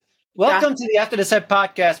Welcome to the After the Set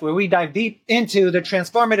podcast, where we dive deep into the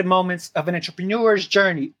transformative moments of an entrepreneur's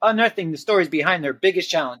journey, unearthing the stories behind their biggest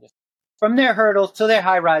challenges. From their hurdles to their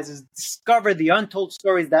high rises, discover the untold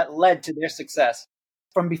stories that led to their success.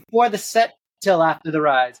 From before the set till after the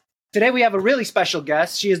rise. Today we have a really special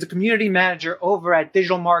guest. She is the community manager over at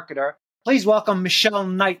DigitalMarketer. Please welcome Michelle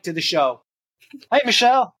Knight to the show. Hi,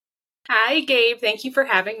 Michelle. Hi, Gabe. Thank you for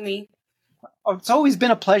having me. Oh, it's always been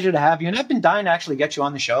a pleasure to have you, and I've been dying to actually get you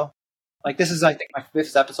on the show. This is, I think, my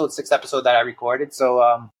sixth episode that I recorded.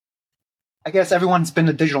 So I guess everyone's been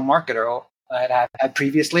a digital marketer that I've had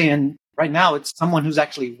previously. And right now it's someone who's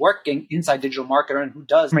actually working inside Digital Marketer and who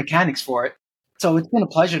does mechanics for it. So it's been a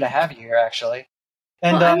pleasure to have you here, actually.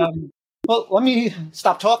 And well, let me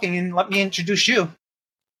stop talking and let me introduce you.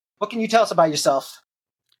 What can you tell us about yourself?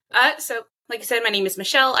 So, like I said, my name is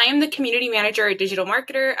Michelle. I am the community manager at Digital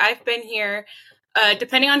Marketer. I've been here,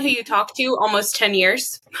 depending on who you talk to, almost 10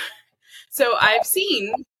 years. So I've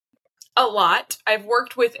seen a lot. I've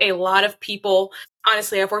worked with a lot of people.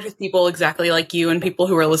 Honestly, I've worked with people exactly like you and people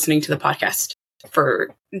who are listening to the podcast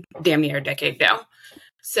for damn near a decade now.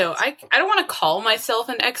 So I don't want to call myself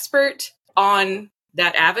an expert on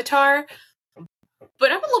that avatar, but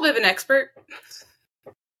I'm a little bit of an expert.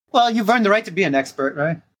 Well, you've earned the right to be an expert,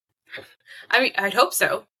 right? I mean, I'd hope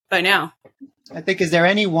so by now. I think, is there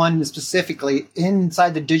anyone specifically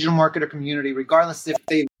inside the digital marketer community, regardless if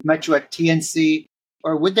they met you at TNC,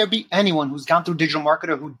 or would there be anyone who's gone through digital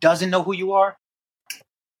marketer who doesn't know who you are?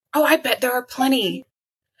 Oh, I bet there are plenty.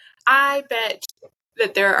 I bet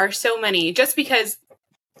that there are so many, just because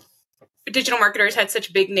digital marketers had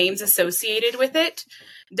such big names associated with it,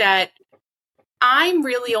 that I'm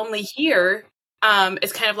really only here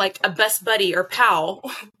as kind of like a best buddy or pal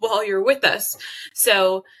while you're with us.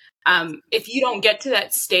 So if you don't get to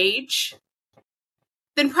that stage,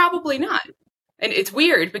 then probably not. And it's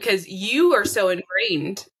weird because you are so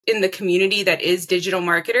ingrained in the community that is digital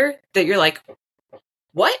marketer that you're like,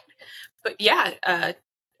 what? But yeah, I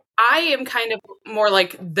am kind of more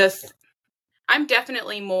like this. I'm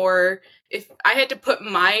definitely more, if I had to put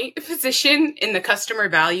my position in the customer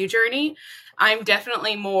value journey, I'm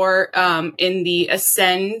definitely more in the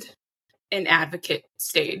ascend and advocate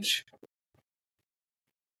stage.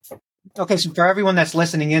 Okay, so for everyone that's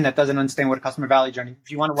listening in that doesn't understand what a customer value journey,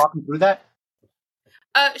 if you want to walk them through that?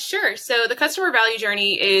 Sure. So the customer value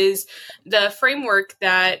journey is the framework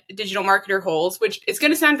that Digital Marketer holds, which is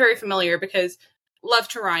going to sound very familiar because love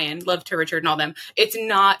to Ryan, love to Richard and all them. It's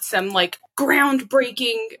not some like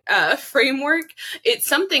groundbreaking framework. It's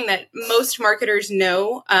something that most marketers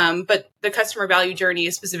know, but the customer value journey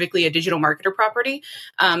is specifically a digital marketer property.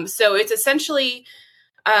 So it's essentially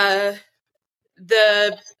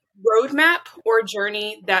the roadmap or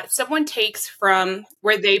journey that someone takes from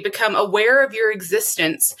where they become aware of your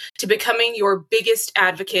existence to becoming your biggest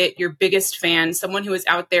advocate, your biggest fan, someone who is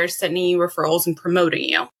out there sending you referrals and promoting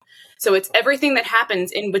you. So it's everything that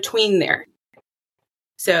happens in between there.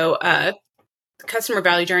 So the customer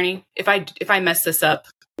value journey, if I mess this up,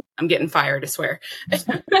 I'm getting fired, I swear.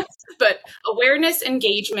 But awareness,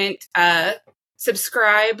 engagement,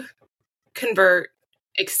 subscribe, convert,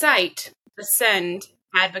 excite, ascend,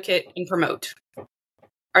 advocate, and promote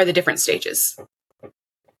are the different stages.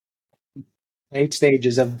 8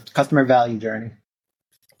 stages of customer value journey.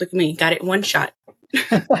 Look at me, got it in one shot.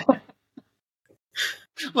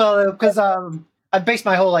 Well, because I've based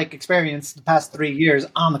my whole experience the past 3 years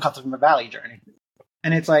on the customer value journey,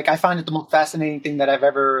 and it's I find it the most fascinating thing that I've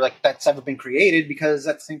ever that's ever been created. Because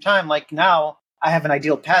at the same time, now I have an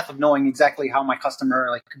ideal path of knowing exactly how my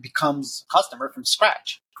customer becomes a customer from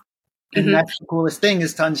scratch. And that's the coolest thing,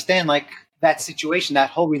 is to understand that situation, that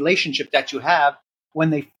whole relationship that you have when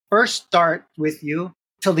they first start with you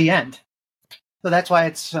till the end. So that's why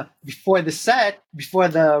it's before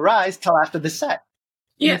the rise till after the set.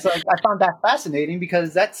 Yeah. It's I found that fascinating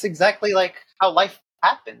because that's exactly how life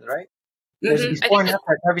happens, right? There's before and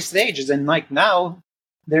after at every stages, and now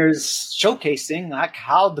there's showcasing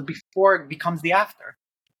how the before becomes the after.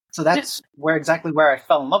 So that's where I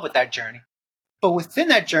fell in love with that journey. But within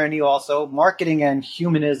that journey, also marketing and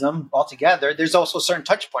humanism altogether, there's also certain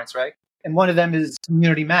touch points, right? And one of them is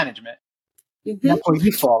community management. That's where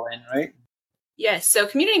you fall in, right? Yes. So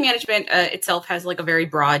community management itself has a very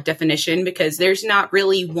broad definition because there's not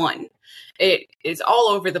really one. It is all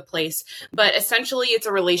over the place, but essentially it's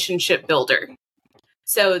a relationship builder.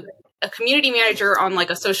 So a community manager on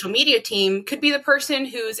a social media team could be the person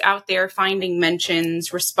who's out there finding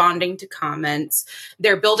mentions, responding to comments.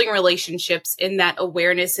 They're building relationships in that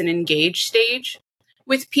awareness and engage stage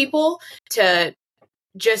with people to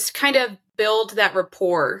just kind of build that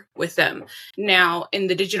rapport with them. Now, in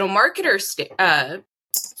the digital marketer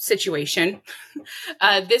situation,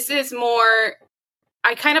 this is more,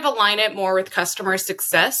 I kind of align it more with customer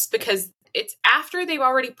success, because it's after they've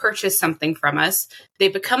already purchased something from us, they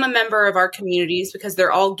become a member of our communities because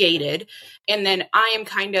they're all gated. And then I am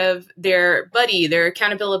kind of their buddy, their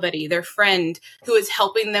accountability buddy, their friend who is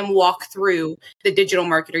helping them walk through the digital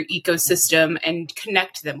marketer ecosystem and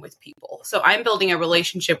connect them with people. So I'm building a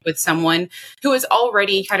relationship with someone who has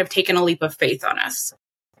already kind of taken a leap of faith on us.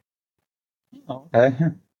 Okay.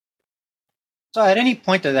 So at any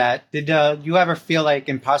point of that, did you ever feel like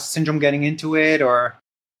imposter syndrome getting into it, or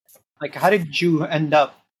like how did you end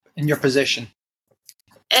up in your position?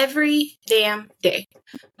 Every damn day.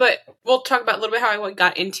 But we'll talk about a little bit how I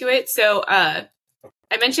got into it. So I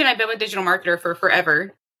mentioned I've been with Digital Marketer for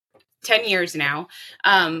forever, 10 years now.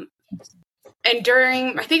 And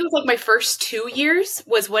during, I think it was like my first 2 years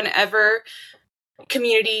was whenever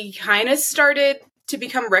community kind of started to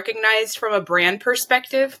become recognized from a brand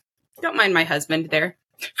perspective. Don't mind my husband there.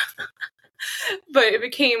 But it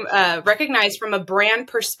became recognized from a brand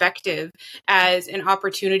perspective as an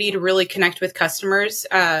opportunity to really connect with customers.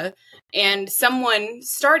 And someone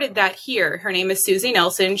started that here. Her name is Susie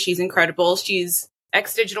Nelson. She's incredible. She's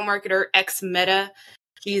ex-digital marketer, ex-Meta.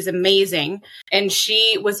 She's amazing. And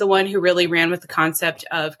she was the one who really ran with the concept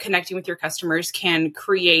of connecting with your customers can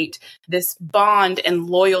create this bond and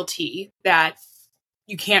loyalty that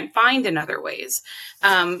you can't find in other ways.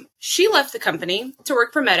 She left the company to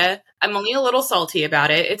work for Meta. I'm only a little salty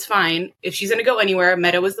about it. It's fine. If she's going to go anywhere,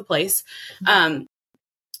 Meta was the place. And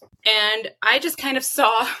I just kind of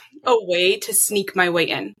saw a way to sneak my way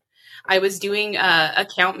in. I was doing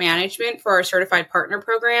account management for our certified partner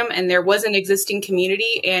program, and there was an existing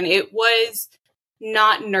community, and it was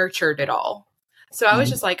not nurtured at all. So I was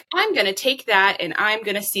just like, I'm going to take that and I'm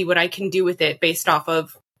going to see what I can do with it based off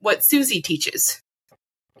of what Susie teaches.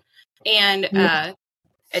 And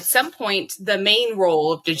at some point, the main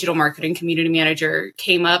role of digital marketing community manager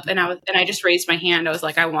came up, and I just raised my hand. I was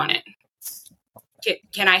like, I want it.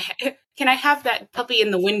 Can I have that puppy in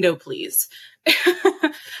the window, please?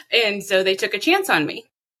 And so they took a chance on me.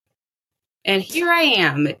 And here I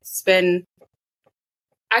am. It's been,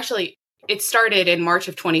 actually, it started in March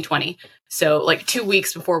of 2020. So like 2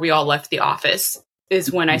 weeks before we all left the office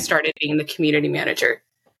is when I started being the community manager.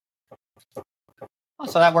 Oh,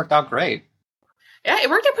 so that worked out great. Yeah, it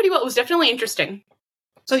worked out pretty well. It was definitely interesting.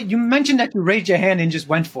 So you mentioned that you raised your hand and just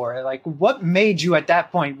went for it. Like, what made you at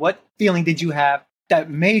that point? What feeling did you have that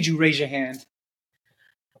made you raise your hand?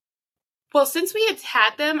 Well, since we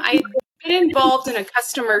had them, I'd been involved in a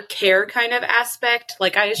customer care kind of aspect.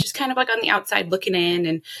 Like I was just kind of like on the outside looking in,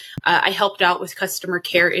 and I helped out with customer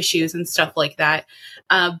care issues and stuff like that.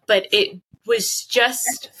 But it was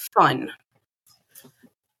just fun.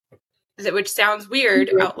 Which sounds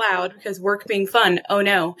weird out loud because work being fun. Oh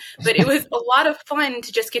no. But it was a lot of fun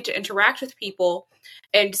to just get to interact with people.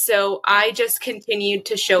 And so I just continued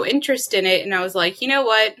to show interest in it. And I was like, you know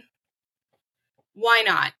what? Why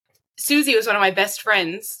not? Susie was one of my best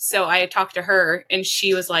friends. So I had talked to her and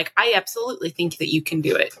she was like, I absolutely think that you can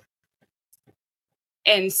do it.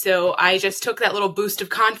 And so I just took that little boost of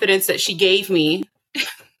confidence that she gave me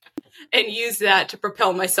and used that to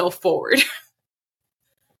propel myself forward.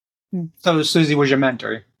 So Susie was your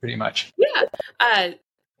mentor, pretty much. Yeah.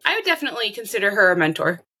 I would definitely consider her a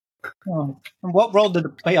mentor. Oh. And what role did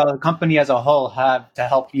the company as a whole have to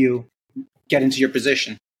help you get into your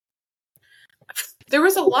position? There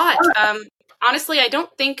was a lot. Honestly, I don't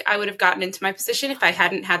think I would have gotten into my position if I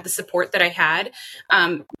hadn't had the support that I had.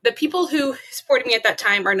 The people who supported me at that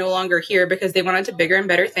time are no longer here because they went on to bigger and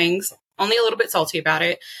better things. Only a little bit salty about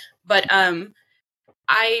it. But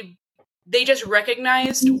they just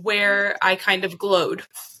recognized where I kind of glowed,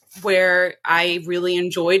 where I really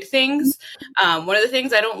enjoyed things. One of the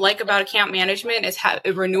things I don't like about account management is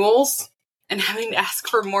renewals and having to ask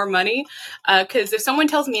for more money. Because if someone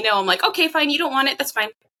tells me no, I'm like, okay, fine, you don't want it, that's fine.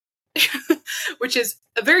 Which is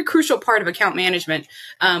a very crucial part of account management.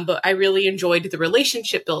 But I really enjoyed the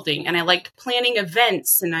relationship building, and I liked planning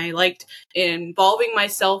events, and I liked involving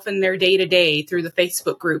myself in their day-to-day through the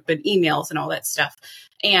Facebook group and emails and all that stuff.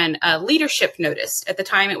 And leadership noticed. At the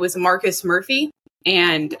time, it was Marcus Murphy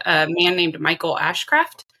and a man named Michael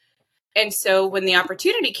Ashcraft. And so when the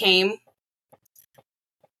opportunity came,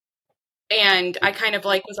 and I kind of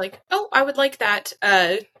was like, oh, I would like that.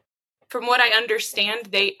 From what I understand,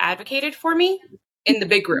 they advocated for me in the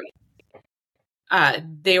big room.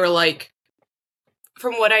 They were like,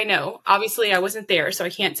 from what I know, obviously I wasn't there, so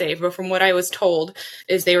I can't say, but from what I was told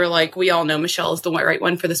is they were like, we all know Michelle is the right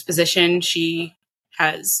one for this position. She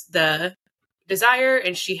has the desire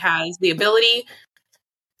and she has the ability,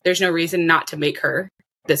 there's no reason not to make her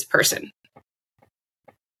this person.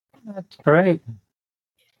 That's great.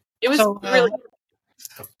 It was really...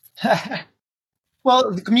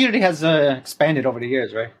 Well, the community has expanded over the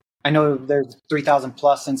years, right? I know there's 3,000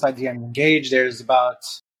 plus inside the Engage. There's about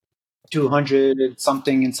 200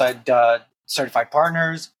 something inside certified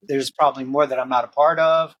partners. There's probably more that I'm not a part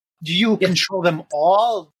of. Do you control them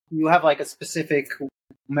all? Do you have like a specific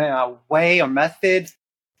way or method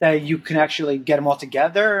that you can actually get them all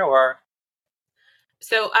together? Or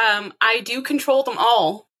so I do control them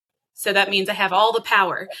all. So that means I have all the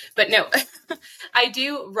power. But no, I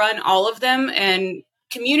do run all of them. And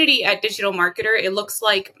community at DigitalMarketer, it looks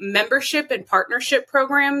like membership and partnership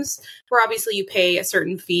programs where obviously you pay a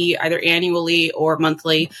certain fee either annually or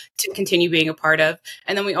monthly to continue being a part of.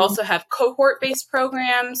 And then we also have cohort-based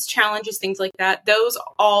programs, challenges, things like that. Those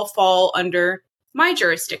all fall under my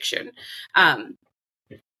jurisdiction. How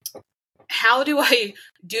do I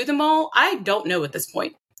do them all? I don't know at this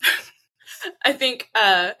point. I think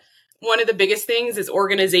one of the biggest things is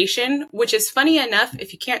organization, which is funny enough,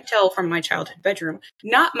 if you can't tell from my childhood bedroom,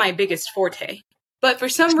 not my biggest forte. But for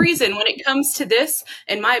some reason, when it comes to this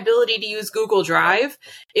and my ability to use Google Drive,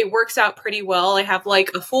 it works out pretty well. I have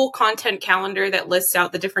like a full content calendar that lists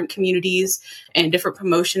out the different communities and different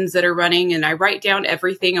promotions that are running. And I write down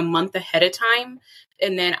everything a month ahead of time.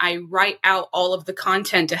 And then I write out all of the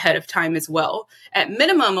content ahead of time as well. At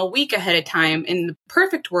minimum, a week ahead of time. In the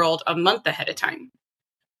perfect world, a month ahead of time,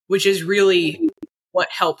 which is really what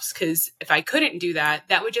helps. Because if I couldn't do that,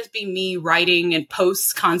 that would just be me writing and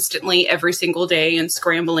posts constantly every single day and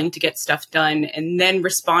scrambling to get stuff done and then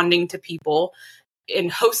responding to people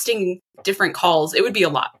and hosting different calls. It would be a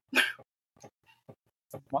lot.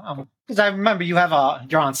 Wow. Because I remember you're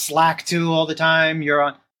on Slack too all the time.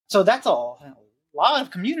 So that's a lot of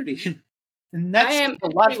community. And that's a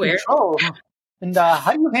lot everywhere. Of control. And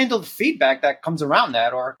how do you handle the feedback that comes around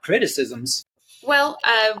that or criticisms? Well,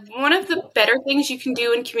 one of the better things you can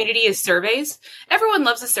do in community is surveys. Everyone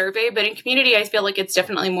loves a survey, but in community, I feel like it's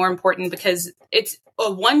definitely more important because it's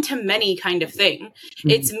a one-to-many kind of thing. Mm-hmm.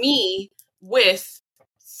 It's me with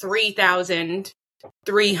 3,000,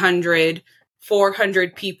 300,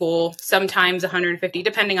 400 people, sometimes 150,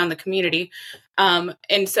 depending on the community.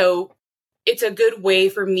 And so it's a good way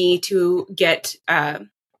for me to get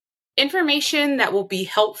information that will be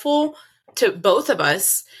helpful to both of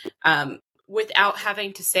us without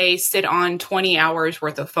having to sit on 20 hours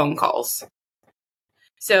worth of phone calls.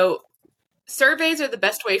 So surveys are the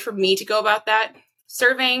best way for me to go about that,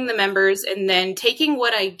 surveying the members and then taking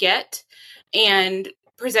what I get and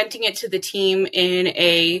presenting it to the team in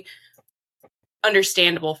a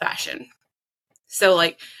understandable fashion. So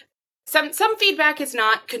like some feedback is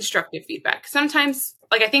not constructive feedback. Sometimes,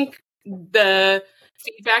 like I think the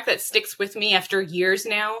feedback that sticks with me after years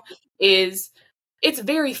now is it's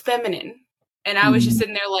very feminine. And I was just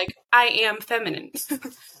sitting there like, I am feminine.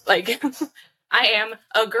 Like, I am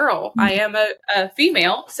a girl. I am a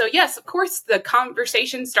female. So yes, of course, the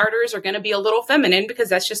conversation starters are going to be a little feminine because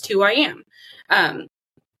that's just who I am. And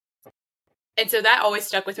so that always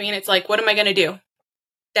stuck with me. And it's like, what am I going to do?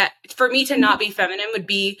 That for me to not be feminine would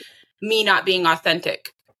be me not being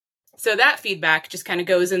authentic. So that feedback just kind of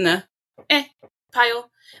goes in the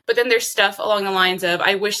pile. But then there's stuff along the lines of,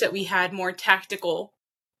 I wish that we had more tactical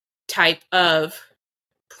type of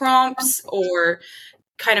prompts or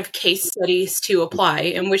kind of case studies to apply,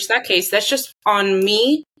 in which that case, that's just on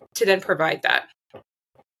me to then provide that.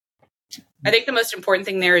 I think the most important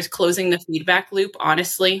thing there is closing the feedback loop,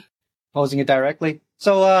 honestly. Closing it directly.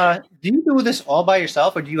 So do you do this all by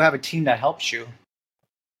yourself or do you have a team that helps you?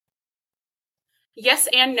 Yes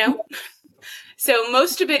and no. So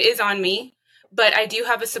most of it is on me, but I do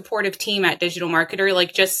have a supportive team at DigitalMarketer.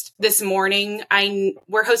 Like just this morning,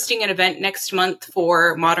 we're hosting an event next month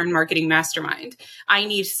for Modern Marketing Mastermind. I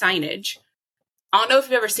need signage. I don't know if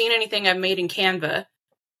you've ever seen anything I've made in Canva.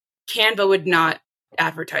 Canva would not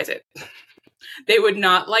advertise it. They would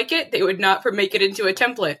not like it. They would not make it into a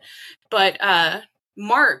template. But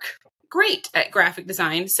Mark, great at graphic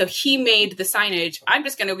design. So he made the signage. I'm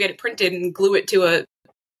just going to get it printed and glue it to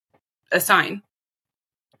a sign.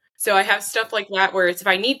 So I have stuff like that where it's if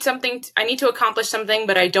I need something, I need to accomplish something,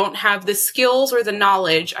 but I don't have the skills or the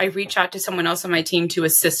knowledge, I reach out to someone else on my team to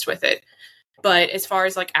assist with it. But as far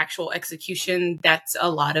as like actual execution, that's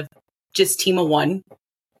a lot of just team of one.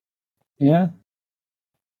 Yeah.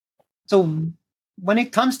 So when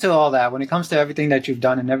it comes to all that, when it comes to everything that you've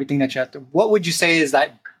done and everything that you have to, what would you say is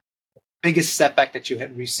that biggest setback that you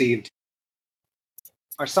had received?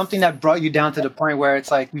 or something that brought you down to the point where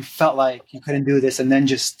it's like you felt like you couldn't do this and then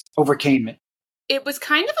just overcame it? It was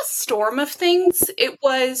kind of a storm of things. It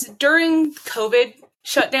was during COVID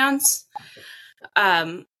shutdowns.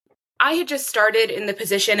 I had just started in the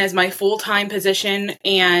position as my full-time position,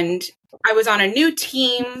 and I was on a new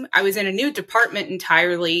team. I was in a new department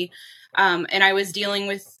entirely. And I was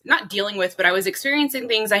but I was experiencing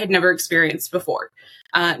things I had never experienced before.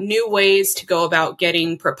 New ways to go about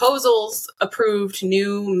getting proposals approved,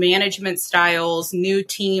 new management styles, new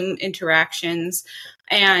team interactions.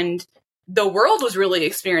 And the world was really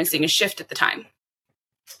experiencing a shift at the time.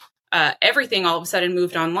 Everything all of a sudden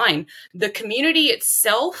moved online. The community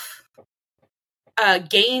itself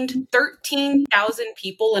gained 13,000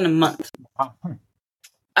 people in a month.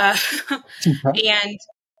 And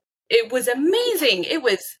it was amazing. It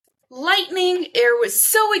was lightning. It was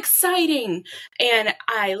so exciting. And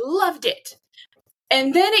I loved it.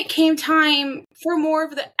 And then it came time for more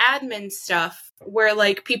of the admin stuff where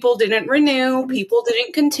like people didn't renew, people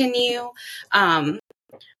didn't continue.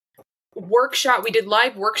 We did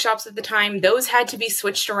live workshops at the time. Those had to be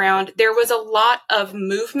switched around. There was a lot of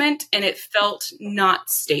movement and it felt not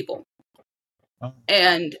stable. Oh.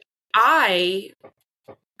 And I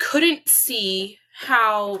couldn't see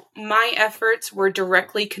how my efforts were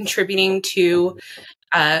directly contributing to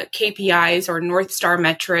KPIs or North Star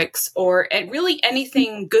metrics or really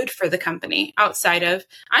anything good for the company outside of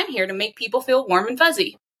I'm here to make people feel warm and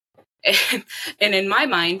fuzzy. And in my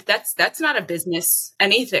mind, that's not a business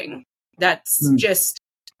anything. That's just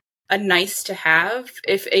a nice to have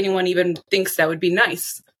if anyone even thinks that would be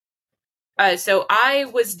nice. So I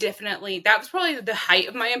was that was probably the height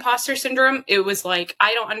of my imposter syndrome. It was like,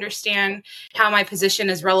 I don't understand how my position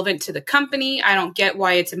is relevant to the company. I don't get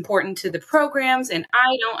why it's important to the programs, and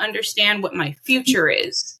I don't understand what my future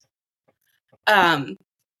is. And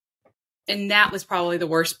that was probably the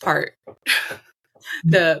worst part.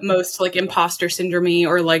 The most like imposter syndrome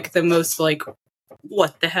or like the most like,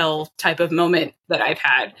 what the hell type of moment that I've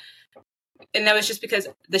had. And that was just because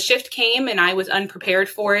the shift came and I was unprepared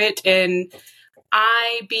for it. And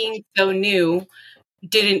I, being so new,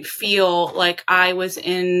 didn't feel like I was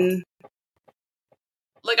I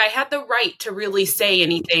had the right to really say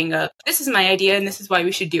anything of, this is my idea and this is why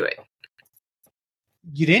we should do it.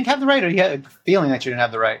 You didn't have the right, or you had a feeling that you didn't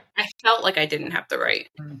have the right? I felt like I didn't have the right.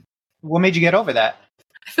 What made you get over that?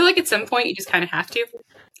 I feel like at some point you just kind of have to.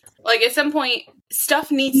 Like at some point,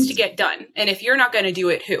 stuff needs to get done. And if you're not going to do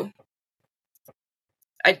it, who?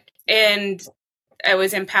 I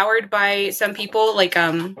was empowered by some people, like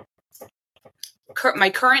my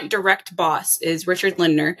current direct boss is Richard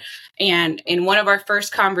Lindner, and in one of our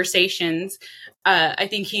first conversations, I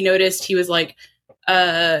think he noticed, he was like,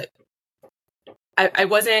 I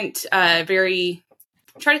wasn't very,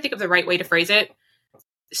 I'm trying to think of the right way to phrase it,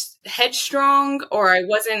 headstrong, or I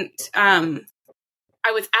wasn't,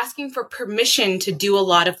 I was asking for permission to do a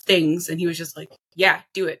lot of things, and he was just like, yeah,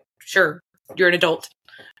 do it, sure, you're an adult.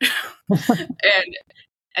 And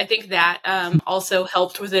I think that also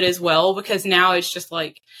helped with it as well, because now it's just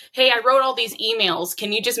like, hey, I wrote all these emails.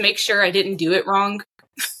 Can you just make sure I didn't do it wrong?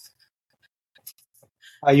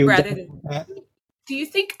 Do you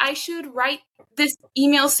think I should write this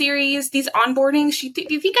email series, these onboardings? Do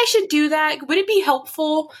you think I should do that? Would it be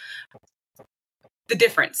helpful? The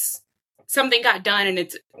difference. Something got done, and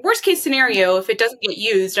it's worst case scenario. If it doesn't get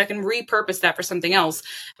used, I can repurpose that for something else.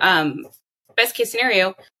 Best case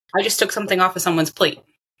scenario, I just took something off of someone's plate.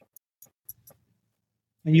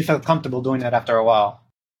 And you felt comfortable doing that after a while?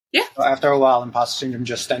 Yeah. So after a while, imposter syndrome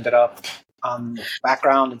just ended up on the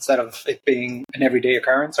background instead of it being an everyday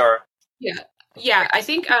occurrence, or? Yeah. I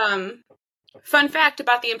think, fun fact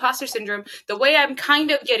about the imposter syndrome, the way I'm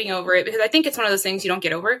kind of getting over it, because I think it's one of those things you don't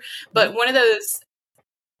get over, but one of the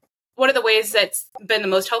ways that's been the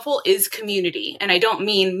most helpful is community. And I don't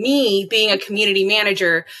mean me being a community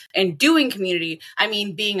manager and doing community. I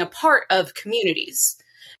mean being a part of communities,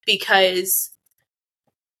 because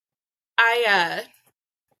I'm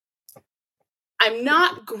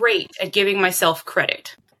not great at giving myself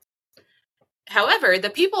credit. However, the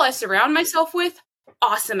people I surround myself with,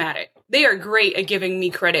 awesome at it. They are great at giving me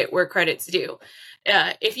credit where credit's due.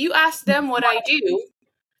 If you ask them what I do,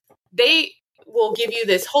 they will give you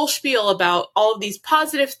this whole spiel about all of these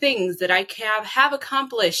positive things that I have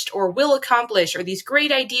accomplished or will accomplish, or these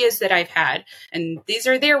great ideas that I've had. And these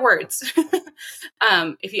are their words.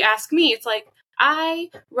 If you ask me, it's like, I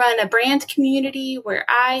run a brand community where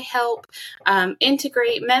I help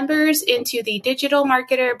integrate members into the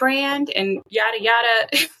DigitalMarketer brand and yada, yada.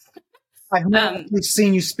 I've never actually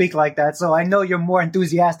seen you speak like that, so I know you're more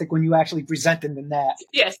enthusiastic when you actually present it than that.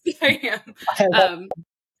 Yes, I am.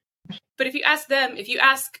 But if you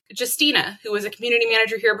ask Justina, who was a community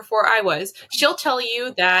manager here before I was, she'll tell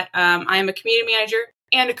you that I am a community manager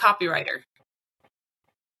and a copywriter.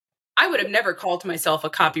 I would have never called myself a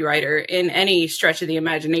copywriter in any stretch of the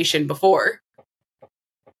imagination before.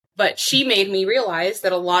 But she made me realize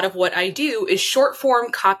that a lot of what I do is short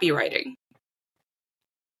form copywriting.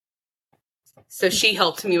 So she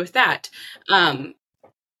helped me with that.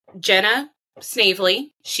 Jenna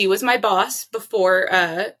Snavely, she was my boss before.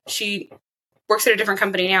 She works at a different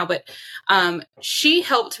company now, but she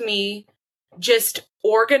helped me just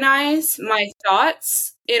organize my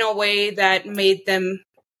thoughts in a way that made them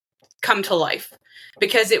come to life.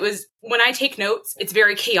 Because it was, when I take notes, it's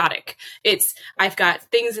very chaotic. I've got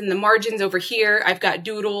things in the margins over here. I've got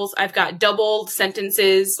doodles. I've got doubled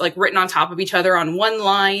sentences like written on top of each other on one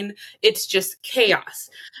line. It's just chaos.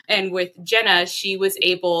 And with Jenna, she was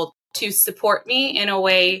able to support me in a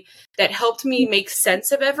way that helped me make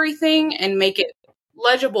sense of everything and make it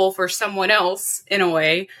legible for someone else in a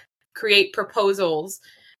way, create proposals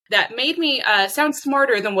that made me sound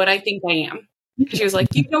smarter than what I think I am. She was like,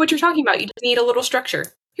 you know what you're talking about. You just need a little structure.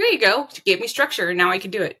 Here you go. She gave me structure, and now I can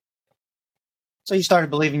do it. So you started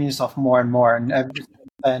believing in yourself more and more. And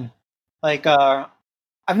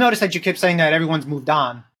I've noticed that you keep saying that everyone's moved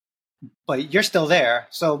on, but you're still there.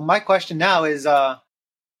 So my question now is,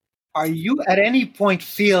 are you at any point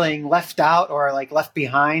feeling left out or like left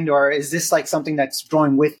behind? Or is this like something that's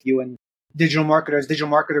growing with you? And digital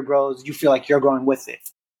marketer grows, you feel like you're growing with it?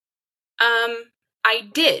 I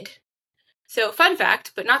did. So fun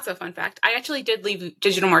fact, but not so fun fact, I actually did leave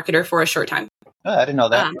Digital Marketer for a short time. Oh, I didn't know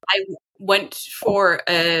that. I went for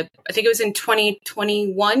I think it was in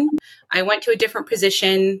 2021. I went to a different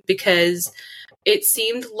position because it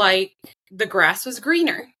seemed like the grass was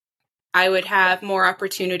greener. I would have more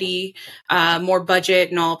opportunity, more budget,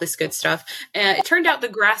 and all this good stuff. It turned out the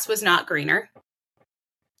grass was not greener.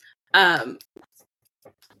 And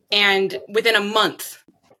within a month,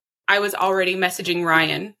 I was already messaging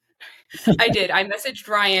Ryan. I did. I messaged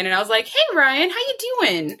Ryan and I was like, hey, Ryan, how you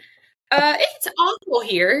doing? It's awful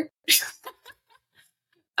here.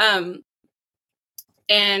 And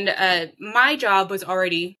my job was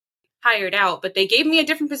already hired out, but they gave me a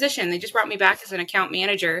different position. They just brought me back as an account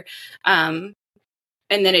manager. And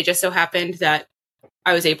then it just so happened that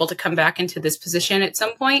I was able to come back into this position at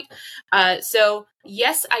some point. So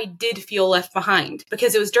yes, I did feel left behind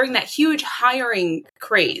because it was during that huge hiring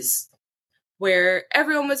craze where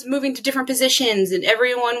everyone was moving to different positions and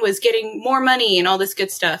everyone was getting more money and all this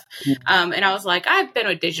good stuff. And I was like, I've been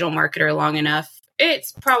a digital marketer long enough.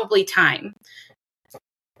 It's probably time.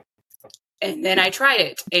 And then I tried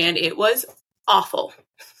it and it was awful.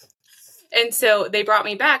 And so they brought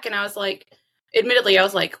me back and I was like, admittedly, I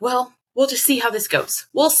was like, well, we'll just see how this goes.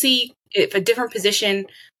 We'll see if a different position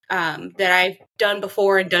that I've done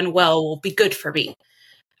before and done well will be good for me.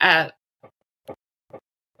 And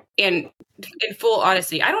in full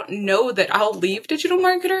honesty, I don't know that I'll leave Digital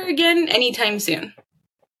Marketer again anytime soon.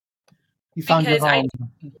 You found your home.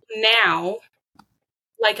 Now,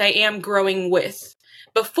 like I am growing with.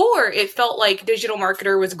 Before, it felt like Digital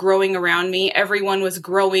Marketer was growing around me. Everyone was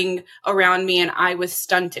growing around me and I was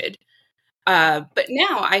stunted. But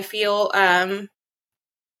now I feel like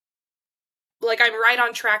I'm right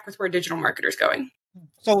on track with where Digital Marketer is going.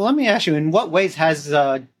 So let me ask you, in what ways has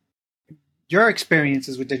your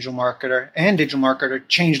experiences with Digital Marketer and Digital Marketer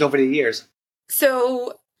changed over the years?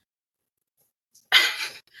 So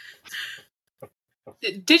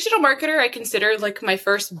Digital Marketer, I consider like my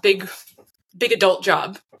first big adult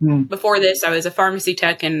job. Before this, I was a pharmacy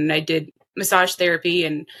tech and I did massage therapy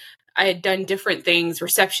and I had done different things,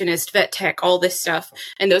 receptionist, vet tech, all this stuff.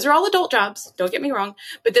 And those are all adult jobs. Don't get me wrong.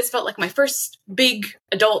 But this felt like my first big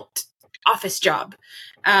adult office job.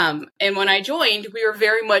 And when I joined, we were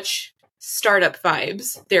very much startup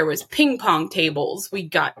vibes. There was ping pong tables. We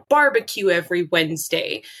got barbecue every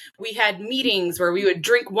Wednesday. We had meetings where we would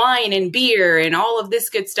drink wine and beer and all of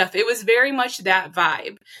this good stuff. It was very much that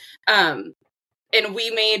vibe. And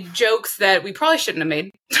we made jokes that we probably shouldn't have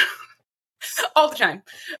made all the time.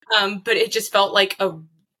 But it just felt like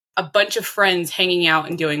a bunch of friends hanging out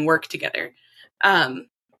and doing work together.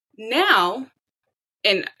 Now,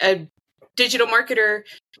 in a digital marketer,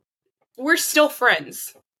 we're still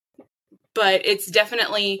friends. But it's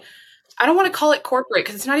definitely, I don't want to call it corporate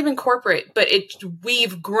because it's not even corporate, but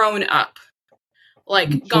we've grown up.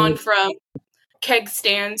 Like gone from keg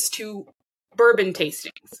stands to bourbon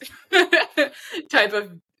tastings type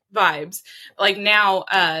of vibes. Like now,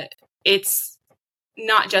 it's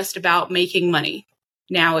not just about making money.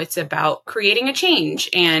 Now it's about creating a change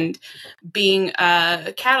and being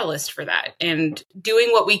a catalyst for that and doing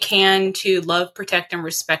what we can to love, protect, and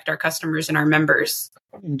respect our customers and our members.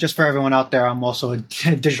 And just for everyone out there, I'm also a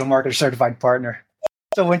digital marketer certified partner.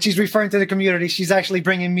 So when she's referring to the community, she's actually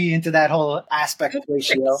bringing me into that whole aspect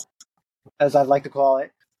ratio, as I'd like to call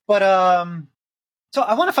it. But so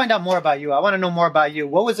I want to find out more about you. I want to know more about you.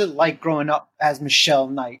 What was it like growing up as Michelle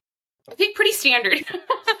Knight? I think pretty standard.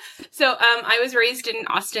 So I was raised in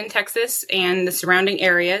Austin, Texas, and the surrounding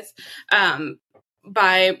areas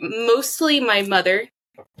by mostly my mother.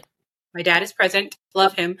 My dad is present,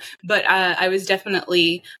 love him, but I was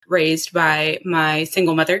definitely raised by my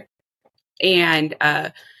single mother. And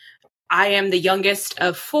I am the youngest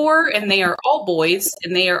of 4, and they are all boys,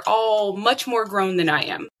 and they are all much more grown than I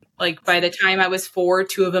am. Like, by the time I was 4,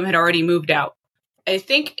 2 of them had already moved out. I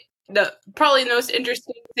think probably the most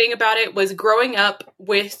interesting thing about it was growing up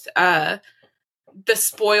with the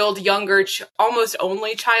spoiled, younger, almost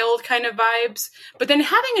only child kind of vibes, but then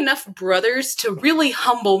having enough brothers to really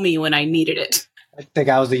humble me when I needed it. I think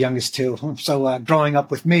I was the youngest too. So growing up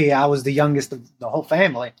with me, I was the youngest of the whole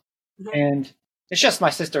family. Mm-hmm. And it's just my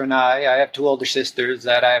sister and I. I have 2 older sisters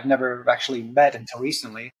that I've never actually met until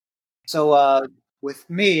recently. So with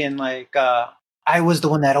me, and I was the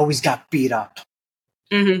one that always got beat up.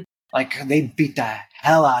 Mm-hmm. Like, they beat the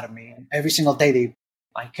hell out of me. Every single day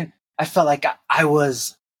I felt like I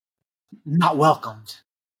was not welcomed.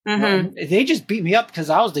 Mm-hmm. They just beat me up because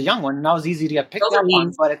I was the young one and I was easy to get picked up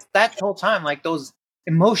on. But it's that whole time, like, those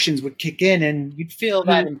emotions would kick in and you'd feel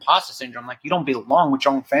that imposter syndrome, like you don't belong with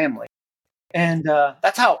your own family. And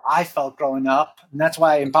that's how I felt growing up. And that's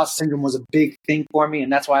why imposter syndrome was a big thing for me.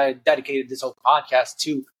 And that's why I dedicated this whole podcast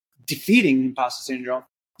to defeating imposter syndrome.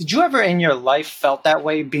 Did you ever in your life felt that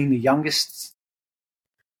way, being the youngest?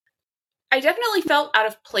 I definitely felt out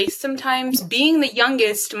of place sometimes. Being the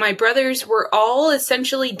youngest, my brothers were all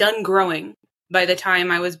essentially done growing by the time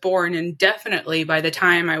I was born, and definitely by the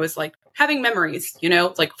time I was like having memories,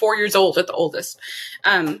 like 4 years old at the oldest.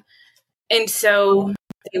 And so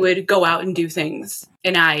they would go out and do things,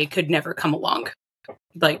 and I could never come along.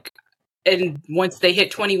 And once they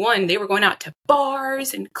hit 21, they were going out to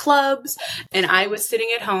bars and clubs, and I was sitting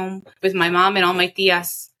at home with my mom and all my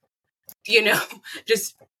tias,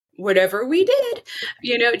 just whatever we did,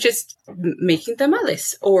 just making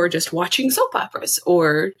tamales or just watching soap operas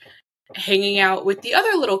or hanging out with the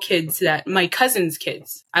other little kids my cousin's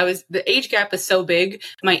kids. The age gap is so big.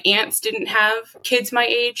 My aunts didn't have kids my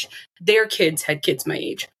age. Their kids had kids my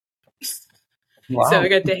age. Wow. So I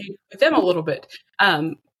got to hang with them a little bit.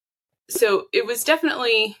 So it was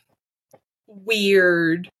definitely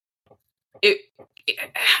weird.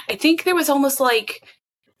 I think there was almost like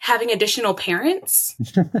having additional parents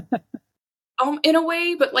in a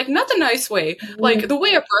way, but like not the nice way. Like the way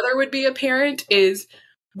a brother would be a parent is,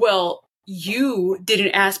 well, you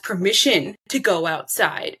didn't ask permission to go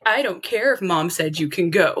outside. I don't care if mom said you can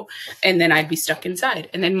go. And then I'd be stuck inside.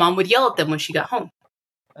 And then mom would yell at them when she got home.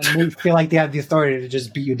 And they feel like they have the authority to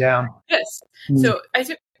just beat you down. Yes. So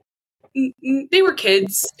they were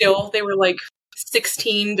kids still. They were like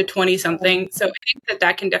 16 to 20 something. So I think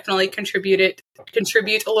that can definitely contribute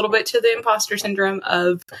a little bit to the imposter syndrome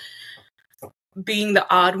of being the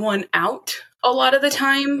odd one out a lot of the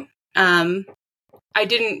time. I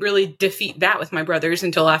didn't really defeat that with my brothers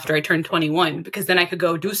until after I turned 21, because then I could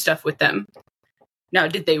go do stuff with them. Now,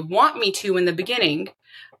 did they want me to in the beginning?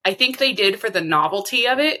 I think they did for the novelty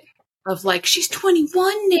of it. Of like, she's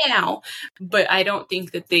 21 now. But I don't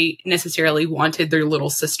think that they necessarily wanted their little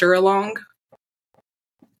sister along.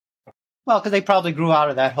 Well, because they probably grew out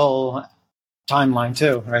of that whole timeline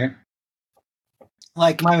too, right?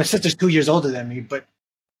 Like, my sister's 2 years older than me, but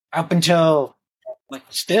up until, like,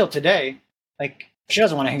 still today, like, she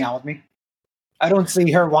doesn't want to hang out with me. I don't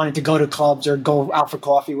see her wanting to go to clubs or go out for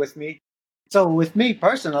coffee with me. So with me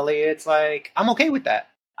personally, it's like, I'm okay with that.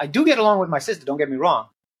 I do get along with my sister, don't get me wrong.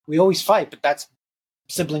 We always fight, but that's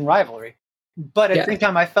sibling rivalry. But at the same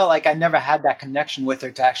time, I felt like I never had that connection with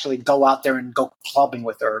her to actually go out there and go clubbing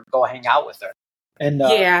with her, or go hang out with her. And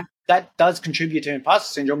that does contribute to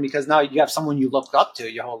imposter syndrome, because now you have someone you looked up to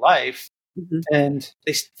your whole life, and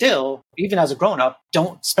they still, even as a grown-up,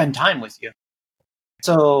 don't spend time with you.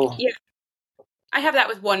 So I have that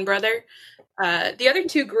with one brother. The other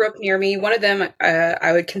 2 grew up near me. One of them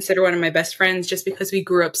I would consider one of my best friends just because we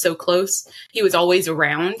grew up so close. He was always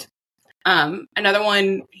around. Another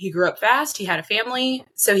one, he grew up fast. He had a family.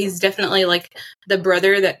 So he's definitely like the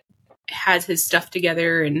brother that has his stuff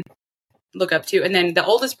together and look up to. And then the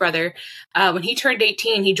oldest brother, when he turned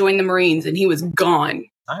 18, he joined the Marines and he was gone.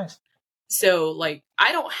 Nice. So, like,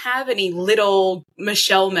 I don't have any little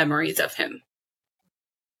Michelle memories of him.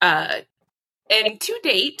 And to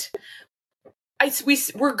date,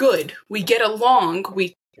 we're good. We get along.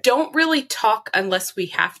 We don't really talk unless we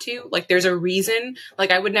have to. Like, there's a reason.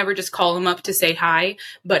 Like, I would never just call him up to say hi,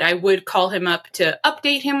 but I would call him up to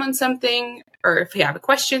update him on something, or if he have a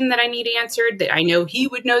question that I need answered that I know he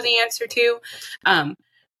would know the answer to.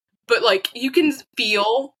 But, like, you can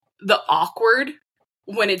feel the awkward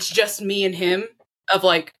when it's just me and him of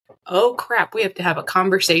like, oh crap, we have to have a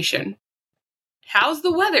conversation. How's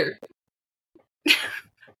the weather?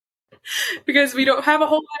 Because we don't have a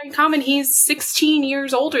whole lot in common. He's 16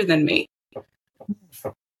 years older than me.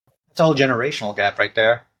 It's a whole generational gap right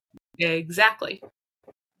there. Exactly.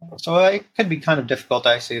 So it could be kind of difficult.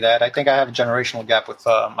 I see that. I think I have a generational gap with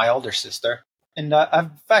my older sister. And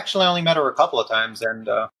I've actually only met her a couple of times. And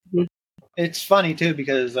it's funny, too,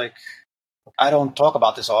 because, like, I don't talk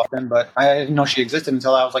about this often, but I didn't know she existed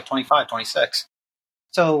until I was like 25, 26.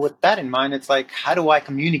 So with that in mind, it's like, how do I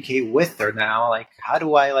communicate with her now? Like, how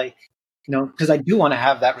do I, like, because I do want to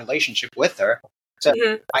have that relationship with her. So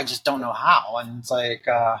I just don't know how. And it's like,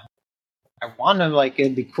 I want to, like,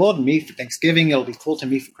 it'd be cool to me for Thanksgiving. It'll be cool to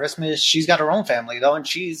me for Christmas. She's got her own family, though, and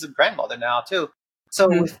she's a grandmother now, too. So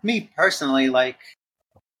with me personally, like,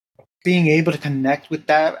 being able to connect with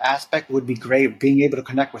that aspect would be great. Being able to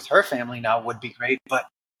connect with her family now would be great, but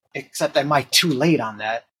except am I too late on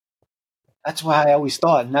that? That's why I always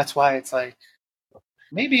thought, and that's why it's like,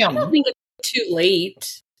 maybe I don't think it's too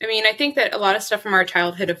late. I mean, I think that a lot of stuff from our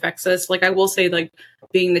childhood affects us. Like, I will say, like,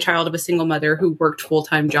 being the child of a single mother who worked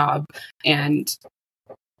full-time job and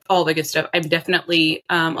all the good stuff, I'm definitely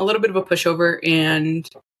a little bit of a pushover and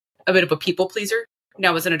a bit of a people pleaser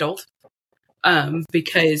now as an adult.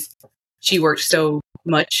 Because she worked so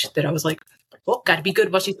much that I was like, well, got to be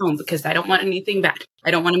good while she's home because I don't want anything bad. I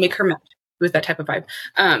don't want to make her mad with that type of vibe.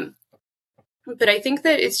 But I think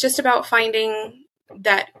that it's just about finding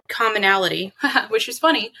that commonality, which is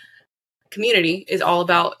funny. Community is all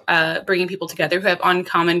about bringing people together who have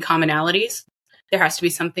uncommon commonalities. There has to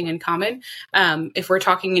be something in common. If we're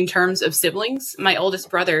talking in terms of siblings, my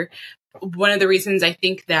oldest brother, one of the reasons I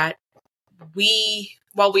think that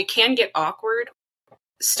while we can get awkward,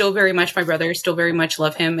 still very much my brother, still very much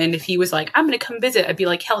love him. And if he was like, I'm going to come visit, I'd be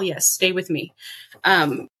like, hell yes, stay with me.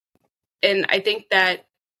 And I think that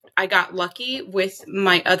I got lucky with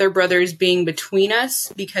my other brothers being between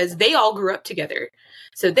us because they all grew up together.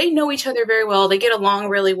 So they know each other very well. They get along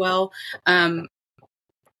really well. And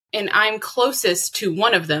I'm closest to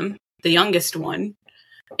one of them, the youngest one.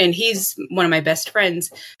 And he's one of my best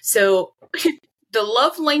friends. So the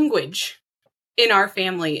love language in our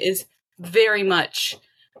family is very much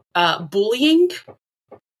bullying,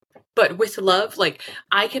 but with love. Like,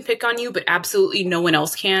 I can pick on you, but absolutely no one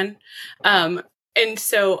else can. And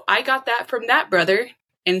so I got that from that brother,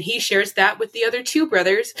 and he shares that with the other two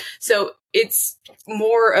brothers. So it's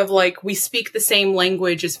more of like we speak the same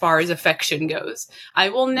language as far as affection goes. I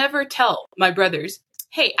will never tell my brothers,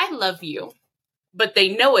 hey, I love you, but they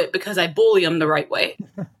know it because I bully them the right way.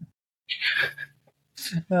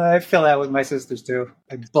 I feel that with my sisters too.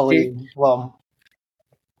 I bully. Well,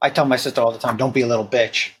 I tell my sister all the time, "Don't be a little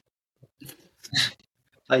bitch."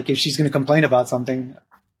 Like, if she's going to complain about something,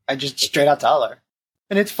 I just straight out tell her,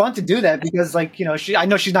 and it's fun to do that because, like, I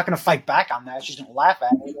know she's not going to fight back on that. She's going to laugh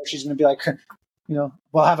at me. Or she's going to be like,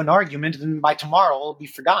 we'll have an argument, and by tomorrow it'll be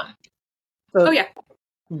forgotten. So, oh yeah.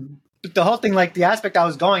 But the whole thing, like, the aspect I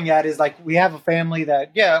was going at is like we have a family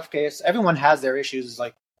that, okay, so everyone has their issues,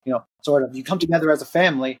 like. Sort of, you come together as a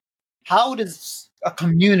family. How does a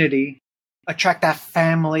community attract that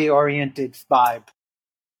family-oriented vibe?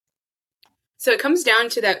 So it comes down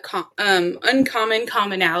to that uncommon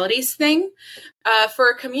commonalities thing. For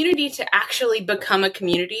a community to actually become a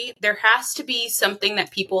community, there has to be something that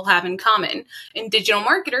people have in common. In Digital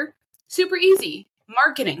Marketer, super easy.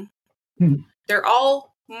 Marketing. They're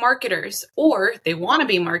all marketers, or they want to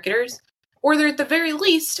be marketers. Or they're at the very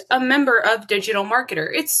least a member of Digital Marketer.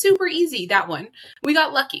 It's super easy, that one. We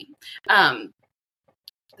got lucky.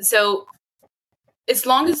 So as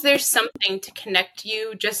long as there's something to connect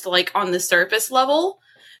you just like on the surface level,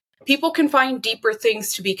 people can find deeper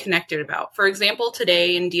things to be connected about. For example,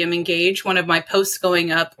 today in DM Engage, one of my posts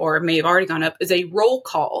going up, or may have already gone up, is a roll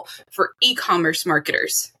call for e-commerce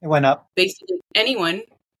marketers. It went up. Basically, anyone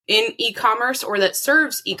in e-commerce or that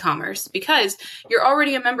serves e-commerce, because you're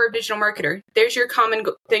already a member of Digital Marketer. There's your common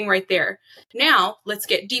thing right there. Now, let's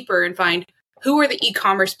get deeper and find who are the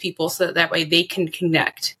e-commerce people so that way they can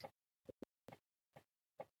connect.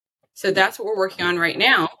 So that's what we're working on right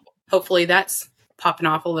now. Hopefully that's popping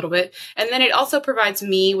off a little bit. And then it also provides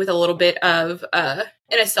me with a little bit of,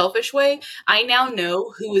 in a selfish way, I now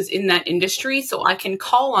know who is in that industry, so I can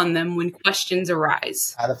call on them when questions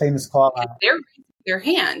arise. The famous call. They're raising their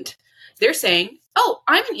hand. They're saying, oh,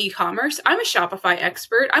 I'm an e-commerce. I'm a Shopify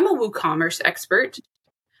expert. I'm a WooCommerce expert.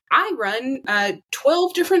 I run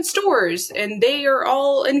 12 different stores and they are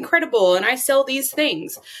all incredible and I sell these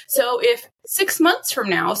things. So if 6 months from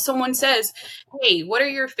now, someone says, hey, what are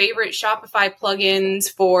your favorite Shopify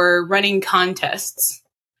plugins for running contests?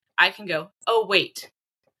 I can go, oh, wait,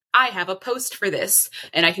 I have a post for this.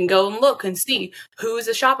 And I can go and look and see who's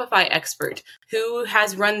a Shopify expert, who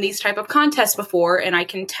has run these type of contests before, and I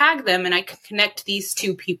can tag them and I can connect these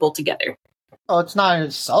two people together. Oh, it's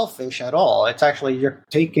not selfish at all. It's actually you're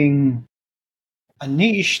taking a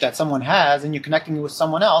niche that someone has and you're connecting it with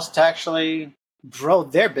someone else to actually grow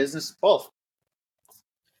their business both.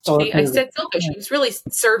 So I said selfish. It was really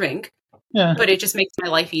serving, but it just makes my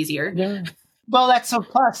life easier. Yeah. Well, that's a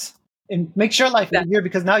plus. It makes your life easier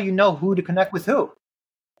because now you know who to connect with who.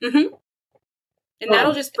 Mm-hmm. And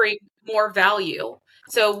that'll just bring more value.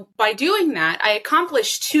 So by doing that, I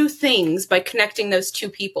accomplish two things by connecting those two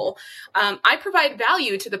people. I provide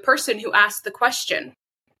value to the person who asked the question.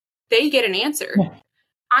 They get an answer. Yeah.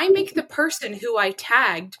 I make the person who I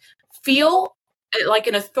tagged feel like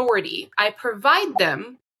an authority. I provide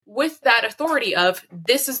them with that authority of,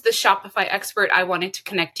 this is the Shopify expert I wanted to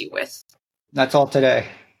connect you with. That's all today.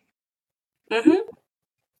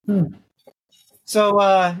 Mm-hmm.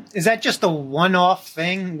 So is that just a one-off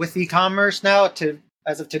thing with e-commerce now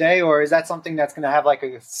as of today, or is that something that's going to have like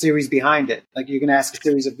a series behind it? Like you're going to ask a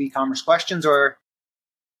series of e-commerce questions, or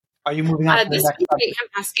are you moving on to the next week I'm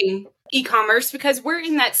asking e-commerce because we're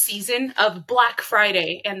in that season of Black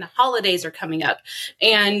Friday and the holidays are coming up.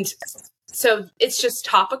 And so it's just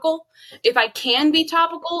topical. If I can be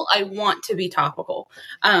topical, I want to be topical.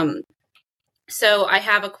 So I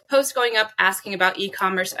have a post going up asking about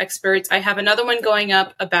e-commerce experts. I have another one going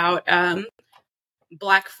up about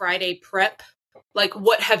Black Friday prep. Like,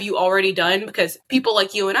 what have you already done? Because people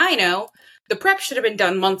like you and I know the prep should have been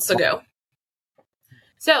done months ago.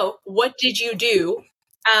 So what did you do?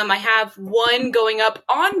 I have one going up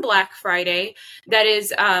on Black Friday that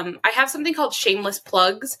is, I have something called Shameless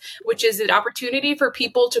Plugs, which is an opportunity for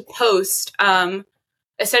people to post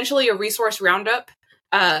essentially a resource roundup,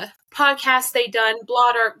 podcasts they've done,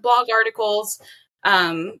 blog articles,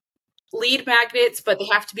 lead magnets, but they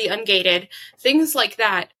have to be ungated, things like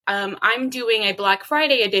that. I'm doing a Black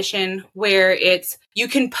Friday edition where you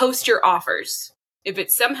can post your offers. If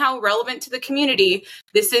it's somehow relevant to the community,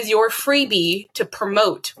 this is your freebie to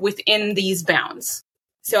promote within these bounds.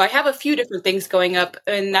 So I have a few different things going up,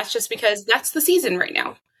 and that's just because that's the season right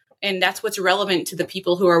now. And that's what's relevant to the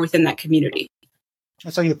people who are within that community.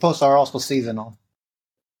 So your posts are also seasonal.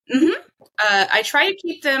 Mm-hmm. I try to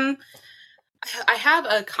keep them. I have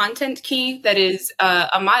a content key that is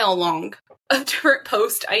a mile long of different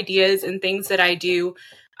post ideas and things that I do.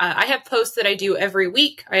 I have posts that I do every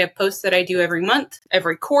week. I have posts that I do every month,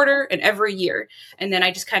 every quarter, and every year. And then I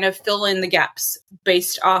just kind of fill in the gaps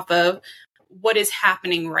based off of what is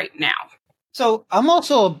happening right now. So I'm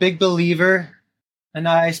also a big believer, and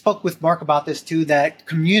I spoke with Mark about this too, that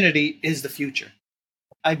community is the future.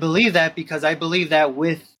 I believe that because I believe that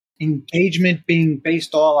with engagement being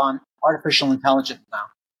based all on artificial intelligence now,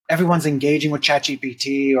 everyone's engaging with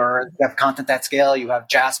ChatGPT, or you have content at scale, you have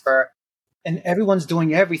Jasper, and everyone's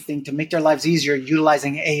doing everything to make their lives easier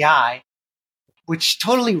utilizing AI, which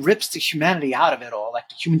totally rips the humanity out of it all, like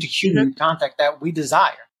the human-to-human contact that we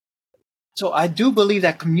desire. So I do believe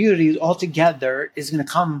that community altogether is going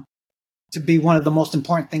to come to be one of the most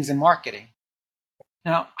important things in marketing.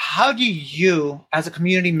 Now, how do you, as a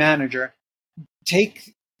community manager,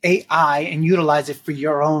 take AI and utilize it for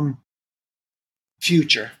your own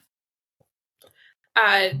future?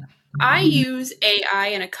 I use AI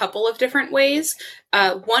in a couple of different ways.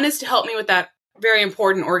 One is to help me with that very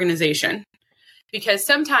important organization, because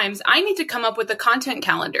sometimes I need to come up with a content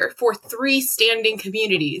calendar for 3 standing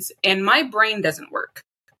communities and my brain doesn't work.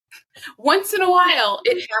 Once in a while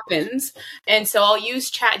it happens. And so I'll use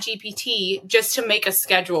ChatGPT just to make a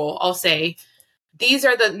schedule. I'll say, these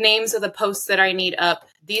are the names of the posts that I need up.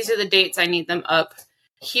 These are the dates I need them up.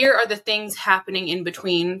 Here are the things happening in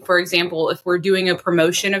between. For example, if we're doing a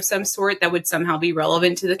promotion of some sort that would somehow be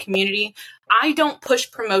relevant to the community, I don't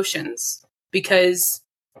push promotions because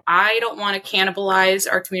I don't want to cannibalize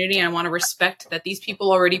our community. And I want to respect that these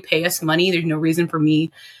people already pay us money. There's no reason for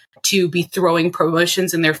me to be throwing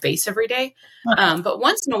promotions in their face every day. But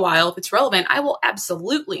once in a while, if it's relevant, I will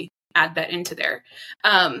absolutely add that into there.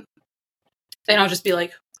 And I'll just be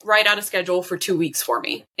like, write out a schedule for 2 weeks for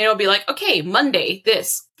me. And it'll be like, okay, Monday,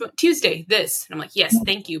 this, Tuesday, this. And I'm like, yes,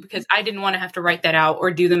 thank you. Because I didn't want to have to write that out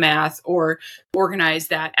or do the math or organize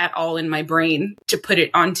that at all in my brain to put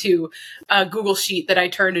it onto a Google Sheet that I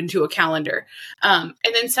turned into a calendar. And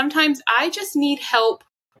then sometimes I just need help.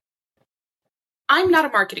 I'm not a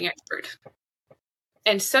marketing expert.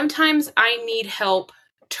 And sometimes I need help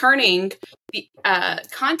turning the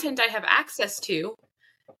content I have access to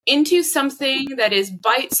into something that is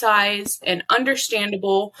bite-sized and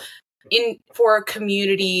understandable for a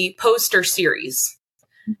community poster series.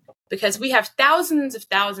 Because we have thousands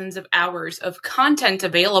of hours of content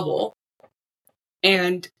available.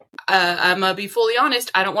 And I'm going to be fully honest,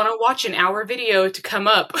 I don't want to watch an hour video to come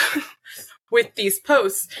up with these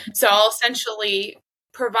posts. So I'll essentially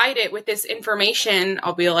provide it with this information.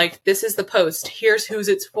 I'll be like, this is the post. Here's who's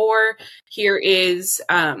it's for. Here is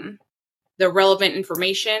the relevant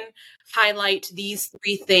information. Highlight these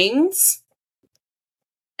 3 things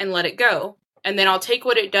and let it go. And then I'll take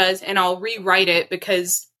what it does and I'll rewrite it,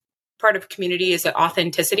 because part of community is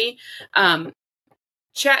authenticity.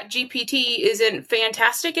 Chat GPT isn't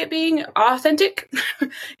fantastic at being authentic.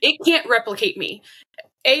 It can't replicate me.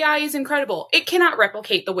 AI is incredible. It cannot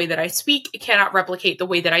replicate the way that I speak. It cannot replicate the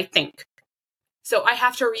way that I think. So I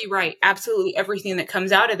have to rewrite absolutely everything that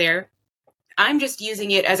comes out of there. I'm just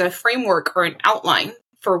using it as a framework or an outline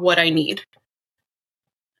for what I need.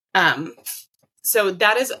 So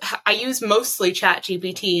that is, I use mostly Chat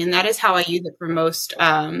GPT, and that is how I use it for most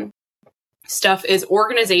stuff, is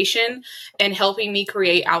organization and helping me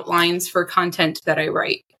create outlines for content that I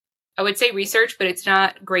write. I would say research, but it's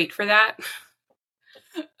not great for that.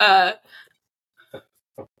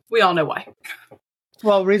 We all know why.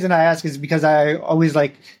 Well, the reason I ask is because I always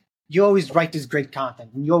you always write this great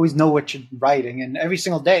content and you always know what you're writing. And every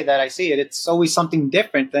single day that I see it, it's always something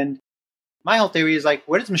different. And my whole theory is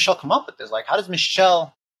where does Michelle come up with this? How does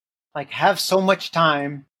Michelle have so much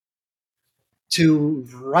time to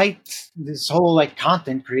write this whole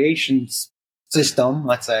content creation system,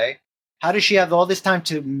 let's say? How does she have all this time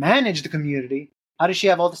to manage the community? How does she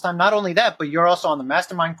have all this time? Not only that, but you're also on the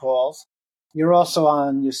mastermind calls. You're also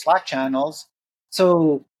on your Slack channels.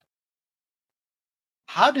 So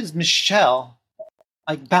how does Michelle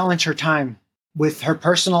balance her time with her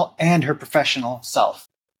personal and her professional self?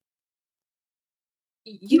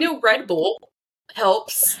 Red Bull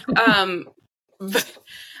helps.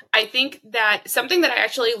 I think that something that I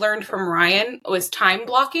actually learned from Ryan was time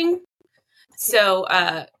blocking. So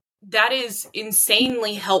that is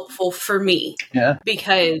insanely helpful for me. Yeah.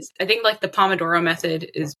 Because I think the Pomodoro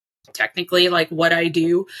method is technically what I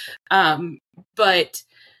do. But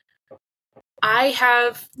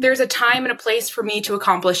there's a time and a place for me to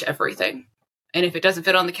accomplish everything. And if it doesn't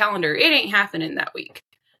fit on the calendar, it ain't happening that week.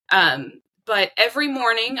 But every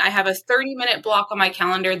morning I have a 30-minute block on my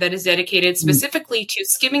calendar that is dedicated specifically to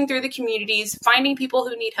skimming through the communities, finding people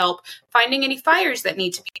who need help, finding any fires that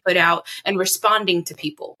need to be put out, and responding to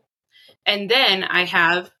people. And then I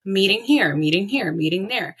have meeting here, meeting here, meeting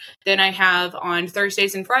there. Then I have on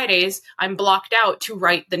Thursdays and Fridays, I'm blocked out to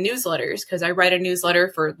write the newsletters, because I write a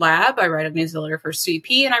newsletter for Lab, I write a newsletter for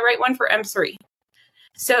CP, and I write one for M3.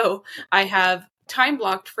 So I have time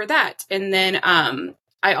blocked for that. And then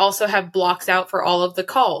I also have blocks out for all of the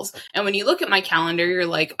calls. And when you look at my calendar, you're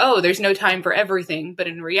like, oh, there's no time for everything. But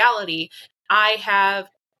in reality, I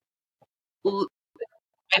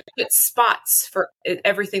put spots for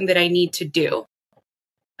everything that I need to do.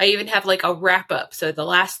 I even have a wrap up. So the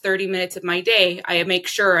last 30 minutes of my day, I make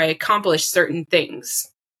sure I accomplish certain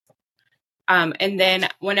things. And then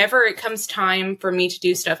whenever it comes time for me to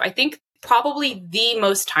do stuff, I think probably the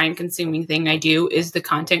most time consuming thing I do is the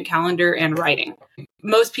content calendar and writing.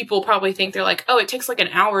 Most people probably think they're oh, it takes an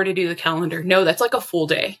hour to do the calendar. No, that's a full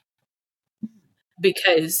day,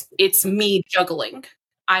 because it's me juggling.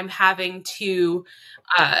 I'm having to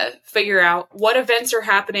figure out what events are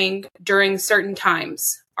happening during certain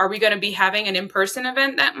times. Are we going to be having an in-person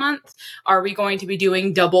event that month? Are we going to be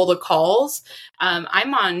doing double the calls?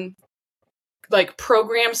 I'm on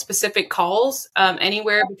program specific calls,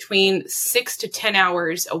 anywhere between 6 to 10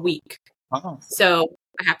 hours a week. Wow. So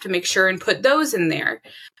I have to make sure and put those in there.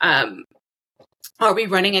 Are we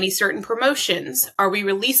running any certain promotions? Are we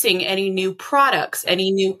releasing any new products,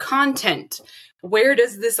 any new content? Where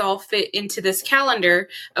does this all fit into this calendar?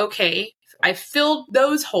 Okay, I filled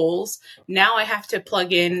those holes. Now I have to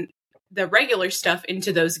plug in the regular stuff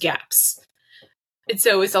into those gaps. And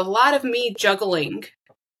so it's a lot of me juggling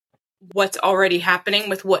what's already happening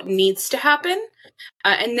with what needs to happen.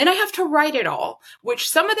 And then I have to write it all, which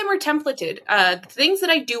some of them are templated. Things that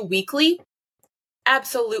I do weekly,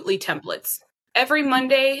 absolutely templates. Every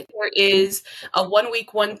Monday, there is a 1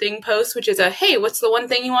 week, one thing post, which is a, hey, what's the one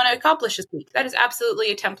thing you want to accomplish this week? That is absolutely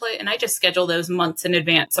a template. And I just schedule those months in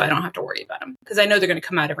advance so I don't have to worry about them because I know they're going to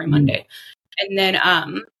come out every Monday. And then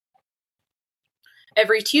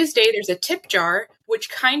every Tuesday, there's a tip jar, which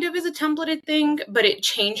kind of is a templated thing, but it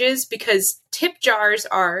changes because tip jars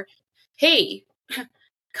are, hey,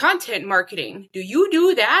 content marketing. Do you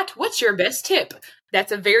do that? What's your best tip?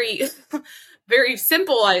 That's a very, very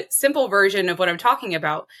simple version of what I'm talking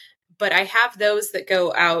about. But I have those that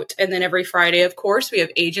go out. And then every Friday, of course, we have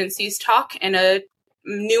agencies talk and a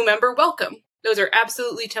new member welcome. Those are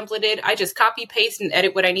absolutely templated. I just copy, paste, and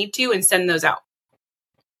edit what I need to and send those out.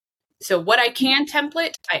 So what I can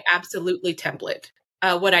template, I absolutely template.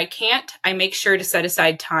 What I can't, I make sure to set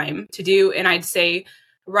aside time to do. And I'd say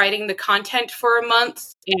writing the content for a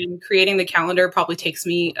month and creating the calendar probably takes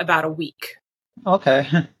me about a week. Okay.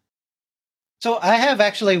 So I have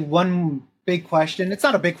actually one big question. It's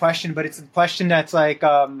not a big question, but it's a question that's like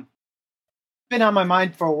been on my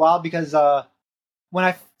mind for a while because when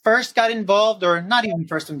I first got involved, or not even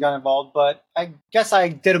first got involved, but I guess I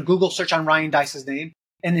did a Google search on Ryan Deiss's name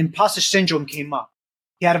and imposter syndrome came up.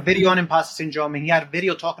 He had a video on imposter syndrome and he had a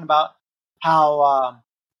video talking about how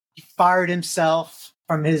he fired himself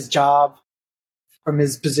from his job, from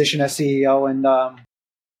his position as CEO. And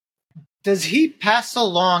does he pass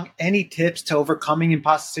along any tips to overcoming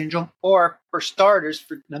imposter syndrome? Or for starters,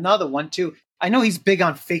 for another one too, I know he's big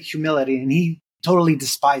on fake humility and he totally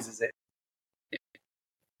despises it.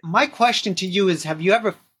 My question to you is, have you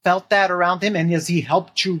ever felt that around him? And has he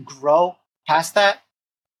helped you grow past that?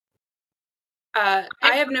 I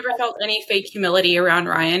have never felt any fake humility around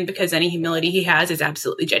Ryan because any humility he has is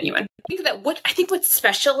absolutely genuine. I think what's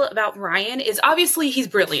special about Ryan is obviously he's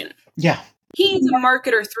brilliant. Yeah. He's a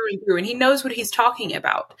marketer through and through, and he knows what he's talking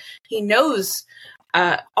about. He knows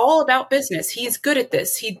all about business. He's good at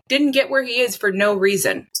this. He didn't get where he is for no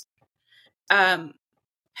reason.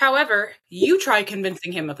 However, you try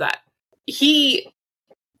convincing him of that. He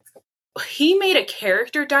made a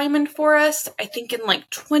character diamond for us, I think in like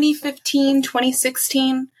 2015,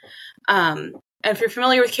 2016. And if you're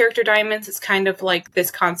familiar with character diamonds, it's kind of like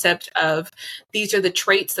this concept of these are the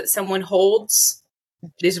traits that someone holds.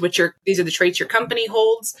 These are the traits your company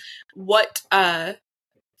holds. What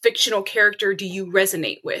fictional character do you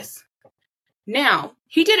resonate with? Now,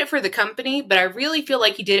 he did it for the company, but I really feel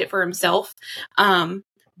like he did it for himself.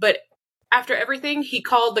 But after everything, he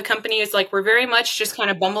called the company as like, we're very much just kind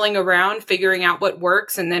of bumbling around, figuring out what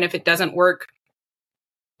works. And then if it doesn't work,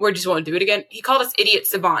 we just won't do it again. He called us idiot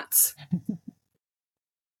savants.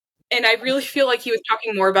 And I really feel like he was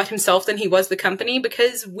talking more about himself than he was the company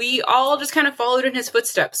because we all just kind of followed in his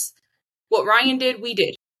footsteps. What Ryan did, we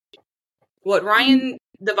did. The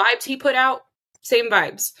vibes he put out, same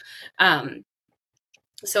vibes.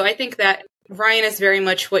 So I think that Ryan is very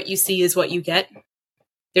much what you see is what you get.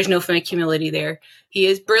 There's no fake humility there. He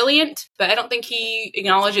is brilliant, but I don't think he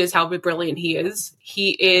acknowledges how brilliant he is.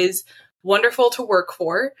 He is wonderful to work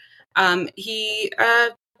for.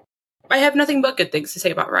 I have nothing but good things to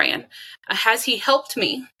say about Ryan. Has he helped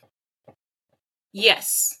me?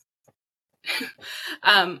 Yes.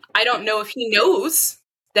 I don't know if he knows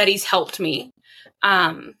that he's helped me,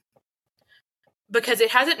 because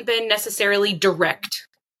it hasn't been necessarily direct.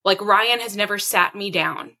 Like Ryan has never sat me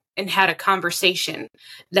down and had a conversation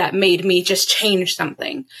that made me just change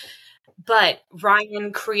something. But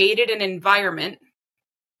Ryan created an environment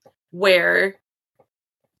where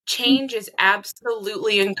change is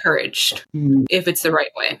absolutely encouraged if it's the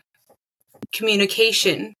right way.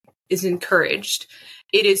 Communication is encouraged.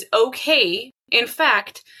 It is okay. In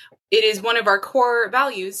fact, it is one of our core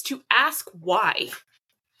values to ask why.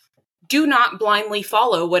 Do not blindly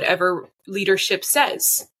follow whatever leadership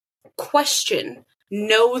says. Question.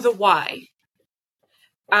 Know the why.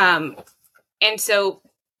 And so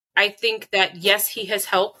I think that, yes, he has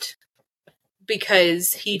helped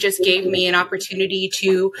because he just gave me an opportunity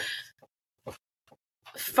to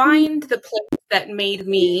find the place that made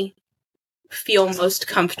me feel most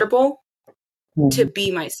comfortable to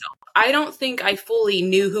be myself. I don't think I fully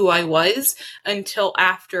knew who I was until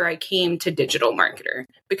after I came to DigitalMarketer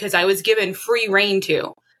because I was given free reign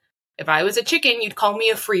to. If I was a chicken, you'd call me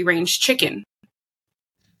a free-range chicken.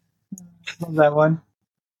 Love that one.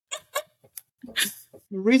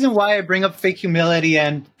 The reason why I bring up fake humility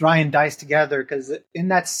and Ryan Deiss together, because in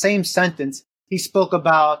that same sentence, he spoke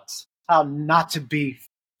about how not to be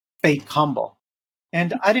fake humble.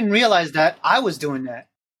 And I didn't realize that I was doing that.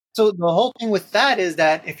 So the whole thing with that is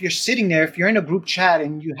that if you're sitting there, if you're in a group chat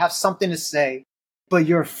and you have something to say, but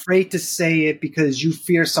you're afraid to say it because you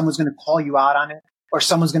fear someone's going to call you out on it or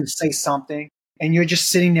someone's going to say something, and you're just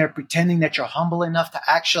sitting there pretending that you're humble enough to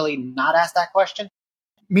actually not ask that question,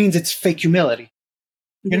 means it's fake humility.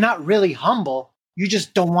 You're not really humble. You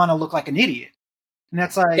just don't want to look like an idiot. And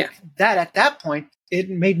that's like that at that point, it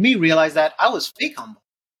made me realize that I was fake humble.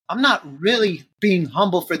 I'm not really being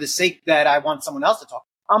humble for the sake that I want someone else to talk.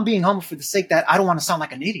 I'm being humble for the sake that I don't want to sound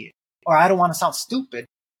like an idiot or I don't want to sound stupid.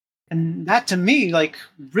 And that to me, like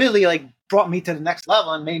really like brought me to the next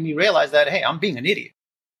level and made me realize that, hey, I'm being an idiot.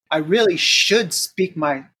 I really should speak.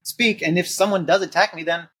 And if someone does attack me,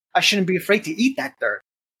 then I shouldn't be afraid to eat that dirt,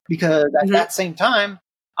 because at that same time,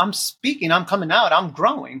 I'm speaking, I'm coming out, I'm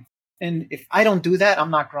growing. And if I don't do that,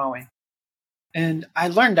 I'm not growing. And I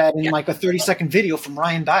learned that in like a 30-second video from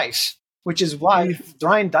Ryan Dice, which is why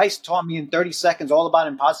Ryan Dice taught me in 30 seconds all about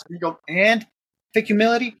imposter syndrome and fake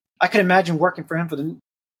humility. I could imagine working for him for the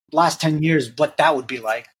last 10 years, what that would be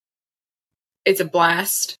like. It's a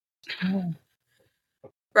blast.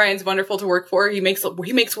 Ryan's wonderful to work for. He makes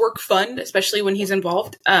work fun, especially when he's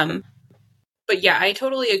involved. But yeah, I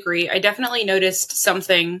totally agree. I definitely noticed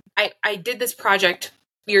something. I did this project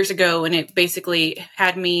years ago, and it basically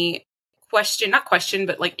had me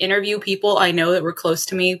interview people I know that were close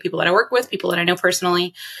to me, people that I work with, people that I know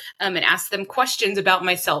personally, and ask them questions about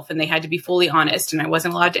myself. And they had to be fully honest, and I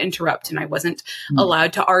wasn't allowed to interrupt, and I wasn't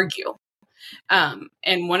allowed to argue.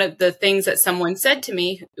 And one of the things that someone said to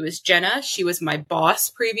me, it was Jenna. She was my boss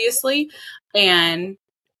previously. And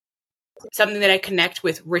something that I connect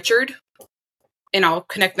with Richard, and I'll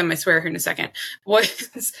connect them, I swear, here in a second,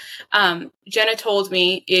 was Jenna told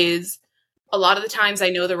me is a lot of the times I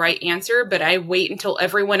know the right answer, but I wait until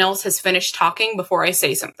everyone else has finished talking before I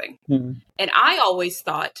say something. And I always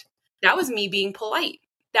thought that was me being polite.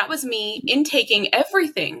 That was me intaking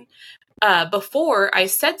everything before I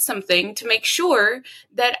said something to make sure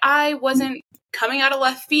that I wasn't coming out of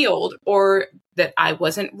left field or that I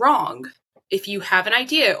wasn't wrong. If you have an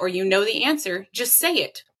idea or you know the answer, just say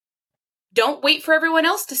it. Don't wait for everyone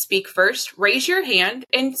else to speak first. Raise your hand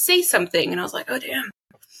and say something. And I was like, oh, damn.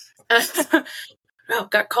 Wow,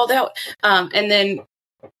 got called out. And then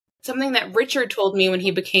something that Richard told me when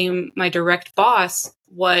he became my direct boss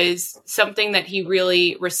was something that he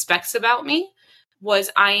really respects about me was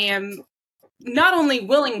I am not only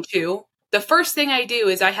willing to, the first thing I do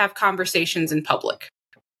is I have conversations in public.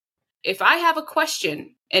 If I have a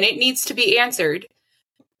question and it needs to be answered,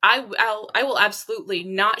 I will absolutely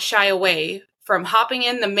not shy away from hopping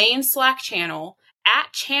in the main Slack channel,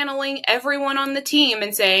 channeling everyone on the team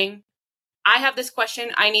and saying, I have this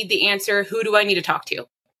question. I need the answer. Who do I need to talk to?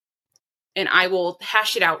 And I will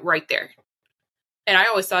hash it out right there. And I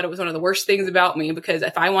always thought it was one of the worst things about me, because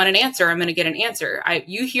if I want an answer, I'm going to get an answer.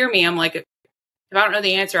 You hear me, I'm like, if I don't know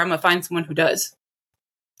the answer, I'm going to find someone who does.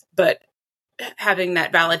 But having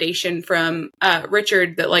that validation from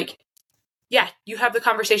Richard that like, yeah, you have the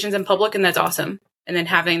conversations in public and that's awesome. And then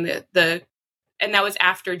having and that was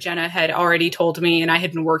after Jenna had already told me, and I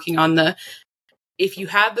had been working on if you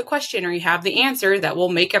have the question or you have the answer that will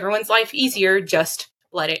make everyone's life easier, just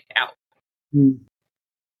let it out. And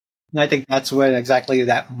I think that's when exactly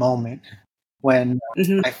that moment when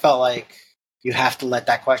I felt like you have to let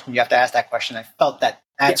that question, you have to ask that question. I felt that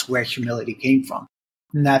that's where humility came from.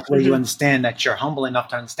 And that's where you understand that you're humble enough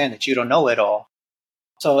to understand that you don't know it all.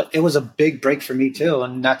 So it was a big break for me too.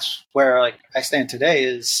 And that's where like I stand today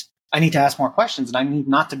is I need to ask more questions, and I need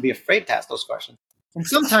not to be afraid to ask those questions. And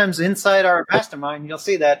sometimes inside our mastermind, you'll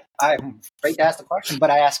see that I'm afraid to ask the question, but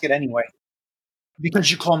I ask it anyway because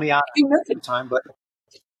you call me out at the time. But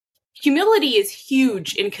humility is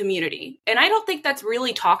huge in community. And I don't think that's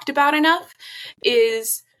really talked about enough,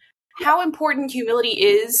 is how important humility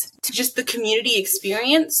is to just the community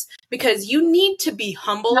experience, because you need to be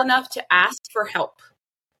humble enough to ask for help.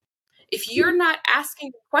 If you're not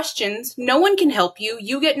asking questions, no one can help you.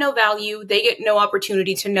 You get no value. They get no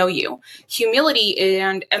opportunity to know you. Humility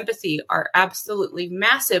and empathy are absolutely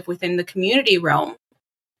massive within the community realm,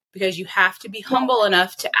 because you have to be humble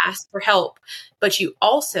enough to ask for help, but you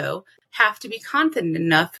also have to be confident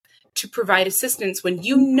enough to provide assistance when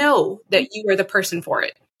you know that you are the person for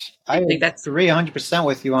it. I think that's 100%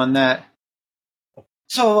 with you on that.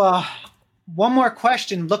 So one more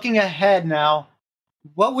question, looking ahead now,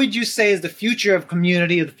 what would you say is the future of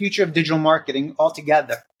community, or the future of digital marketing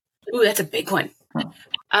altogether? Ooh, that's a big one.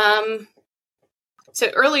 So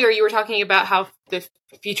earlier you were talking about how the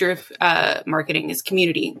future of marketing is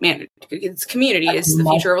community. Man, it's community is the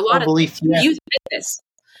future of a lot of youth business.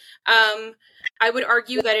 I would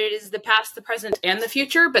argue that it is the past, the present, and the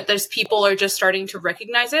future, but those people are just starting to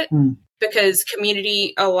recognize it because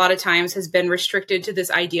community a lot of times has been restricted to this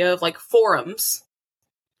idea of like forums.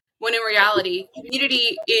 When in reality,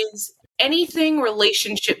 community is anything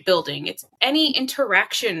relationship building. It's any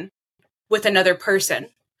interaction with another person.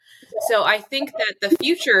 So I think that the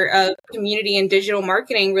future of community and digital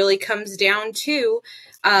marketing really comes down to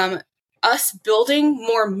us building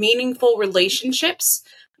more meaningful relationships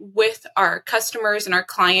with our customers and our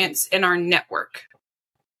clients and our network.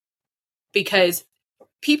 Because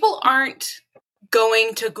people aren't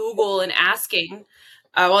going to Google and asking,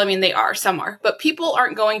 they are, some are, but people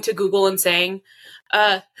aren't going to Google and saying,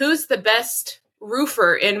 who's the best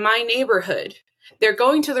roofer in my neighborhood? They're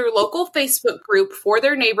going to their local Facebook group for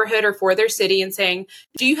their neighborhood or for their city and saying,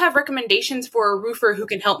 do you have recommendations for a roofer who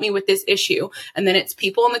can help me with this issue? And then it's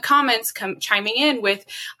people in the comments chiming in with,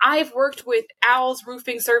 I've worked with Owl's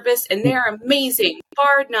roofing service and they're amazing,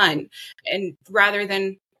 bar none. And rather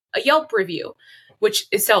than a Yelp review, which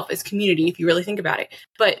itself is community if you really think about it.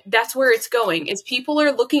 But that's where it's going, is people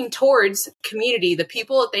are looking towards community, the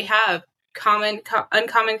people that they have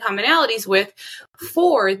uncommon commonalities with,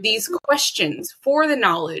 for these questions, for the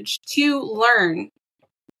knowledge to learn.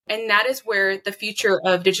 And that is where the future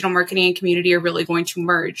of digital marketing and community are really going to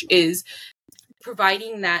merge, is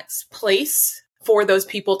providing that place for those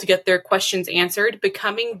people to get their questions answered,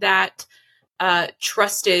 becoming that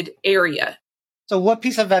trusted area. So what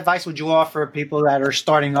piece of advice would you offer people that are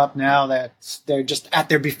starting up now, that they're just at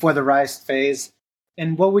their before the rise phase?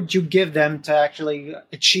 And what would you give them to actually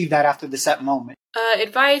achieve that after the set moment?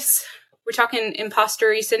 Advice, we're talking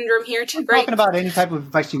imposter syndrome here too, right? Talking about any type of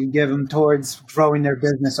advice you can give them towards growing their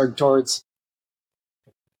business or towards...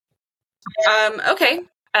 Okay,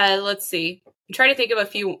 let's see. I'm trying to think of a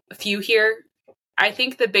few here. I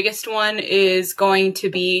think the biggest one is going to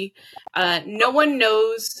be, no one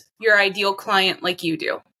knows your ideal client like you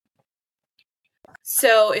do.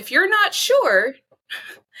 So if you're not sure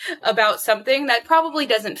about something, that probably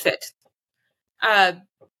doesn't fit. And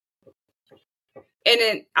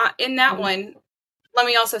in that one, let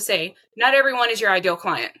me also say, not everyone is your ideal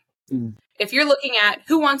client. Mm. If you're looking at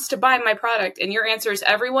who wants to buy my product and your answer is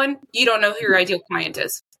everyone, you don't know who your ideal client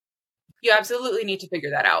is. You absolutely need to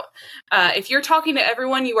figure that out. If you're talking to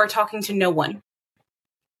everyone, you are talking to no one.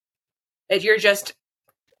 If you're just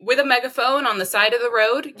with a megaphone on the side of the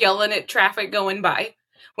road, yelling at traffic going by,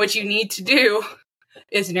 what you need to do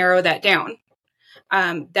is narrow that down.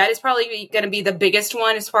 That is probably going to be the biggest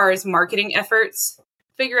one as far as marketing efforts.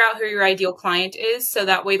 Figure out who your ideal client is, so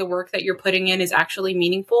that way the work that you're putting in is actually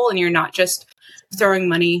meaningful and you're not just throwing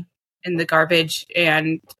money in the garbage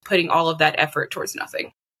and putting all of that effort towards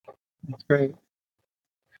nothing. That's great.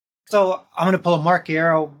 So I'm going to pull a Mark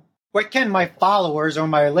here. Where can my followers or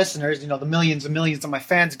my listeners, the millions and millions of my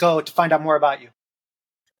fans, go to find out more about you?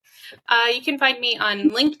 You can find me on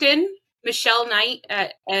LinkedIn, Michelle Knight.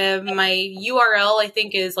 My URL, I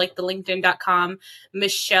think, is like the linkedin.com,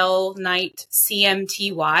 Michelle Knight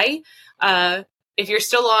CMTY. If you're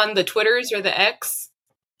still on the Twitters or the X,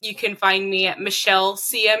 you can find me at Michelle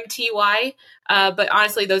CMTY. But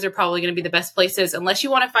honestly, those are probably going to be the best places, unless you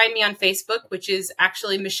want to find me on Facebook, which is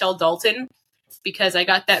actually Michelle Dalton, because I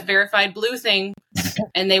got that verified blue thing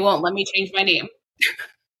and they won't let me change my name.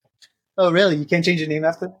 Oh, really? You can't change your name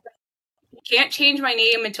after that? Can't change my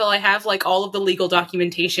name until I have all of the legal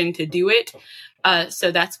documentation to do it.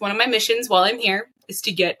 So that's one of my missions while I'm here, is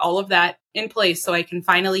to get all of that in place so I can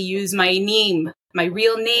finally use my name, my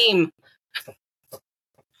real name.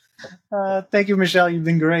 Thank you, Michelle. You've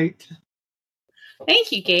been great.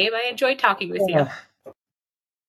 Thank you, Gabe. I enjoyed talking with you.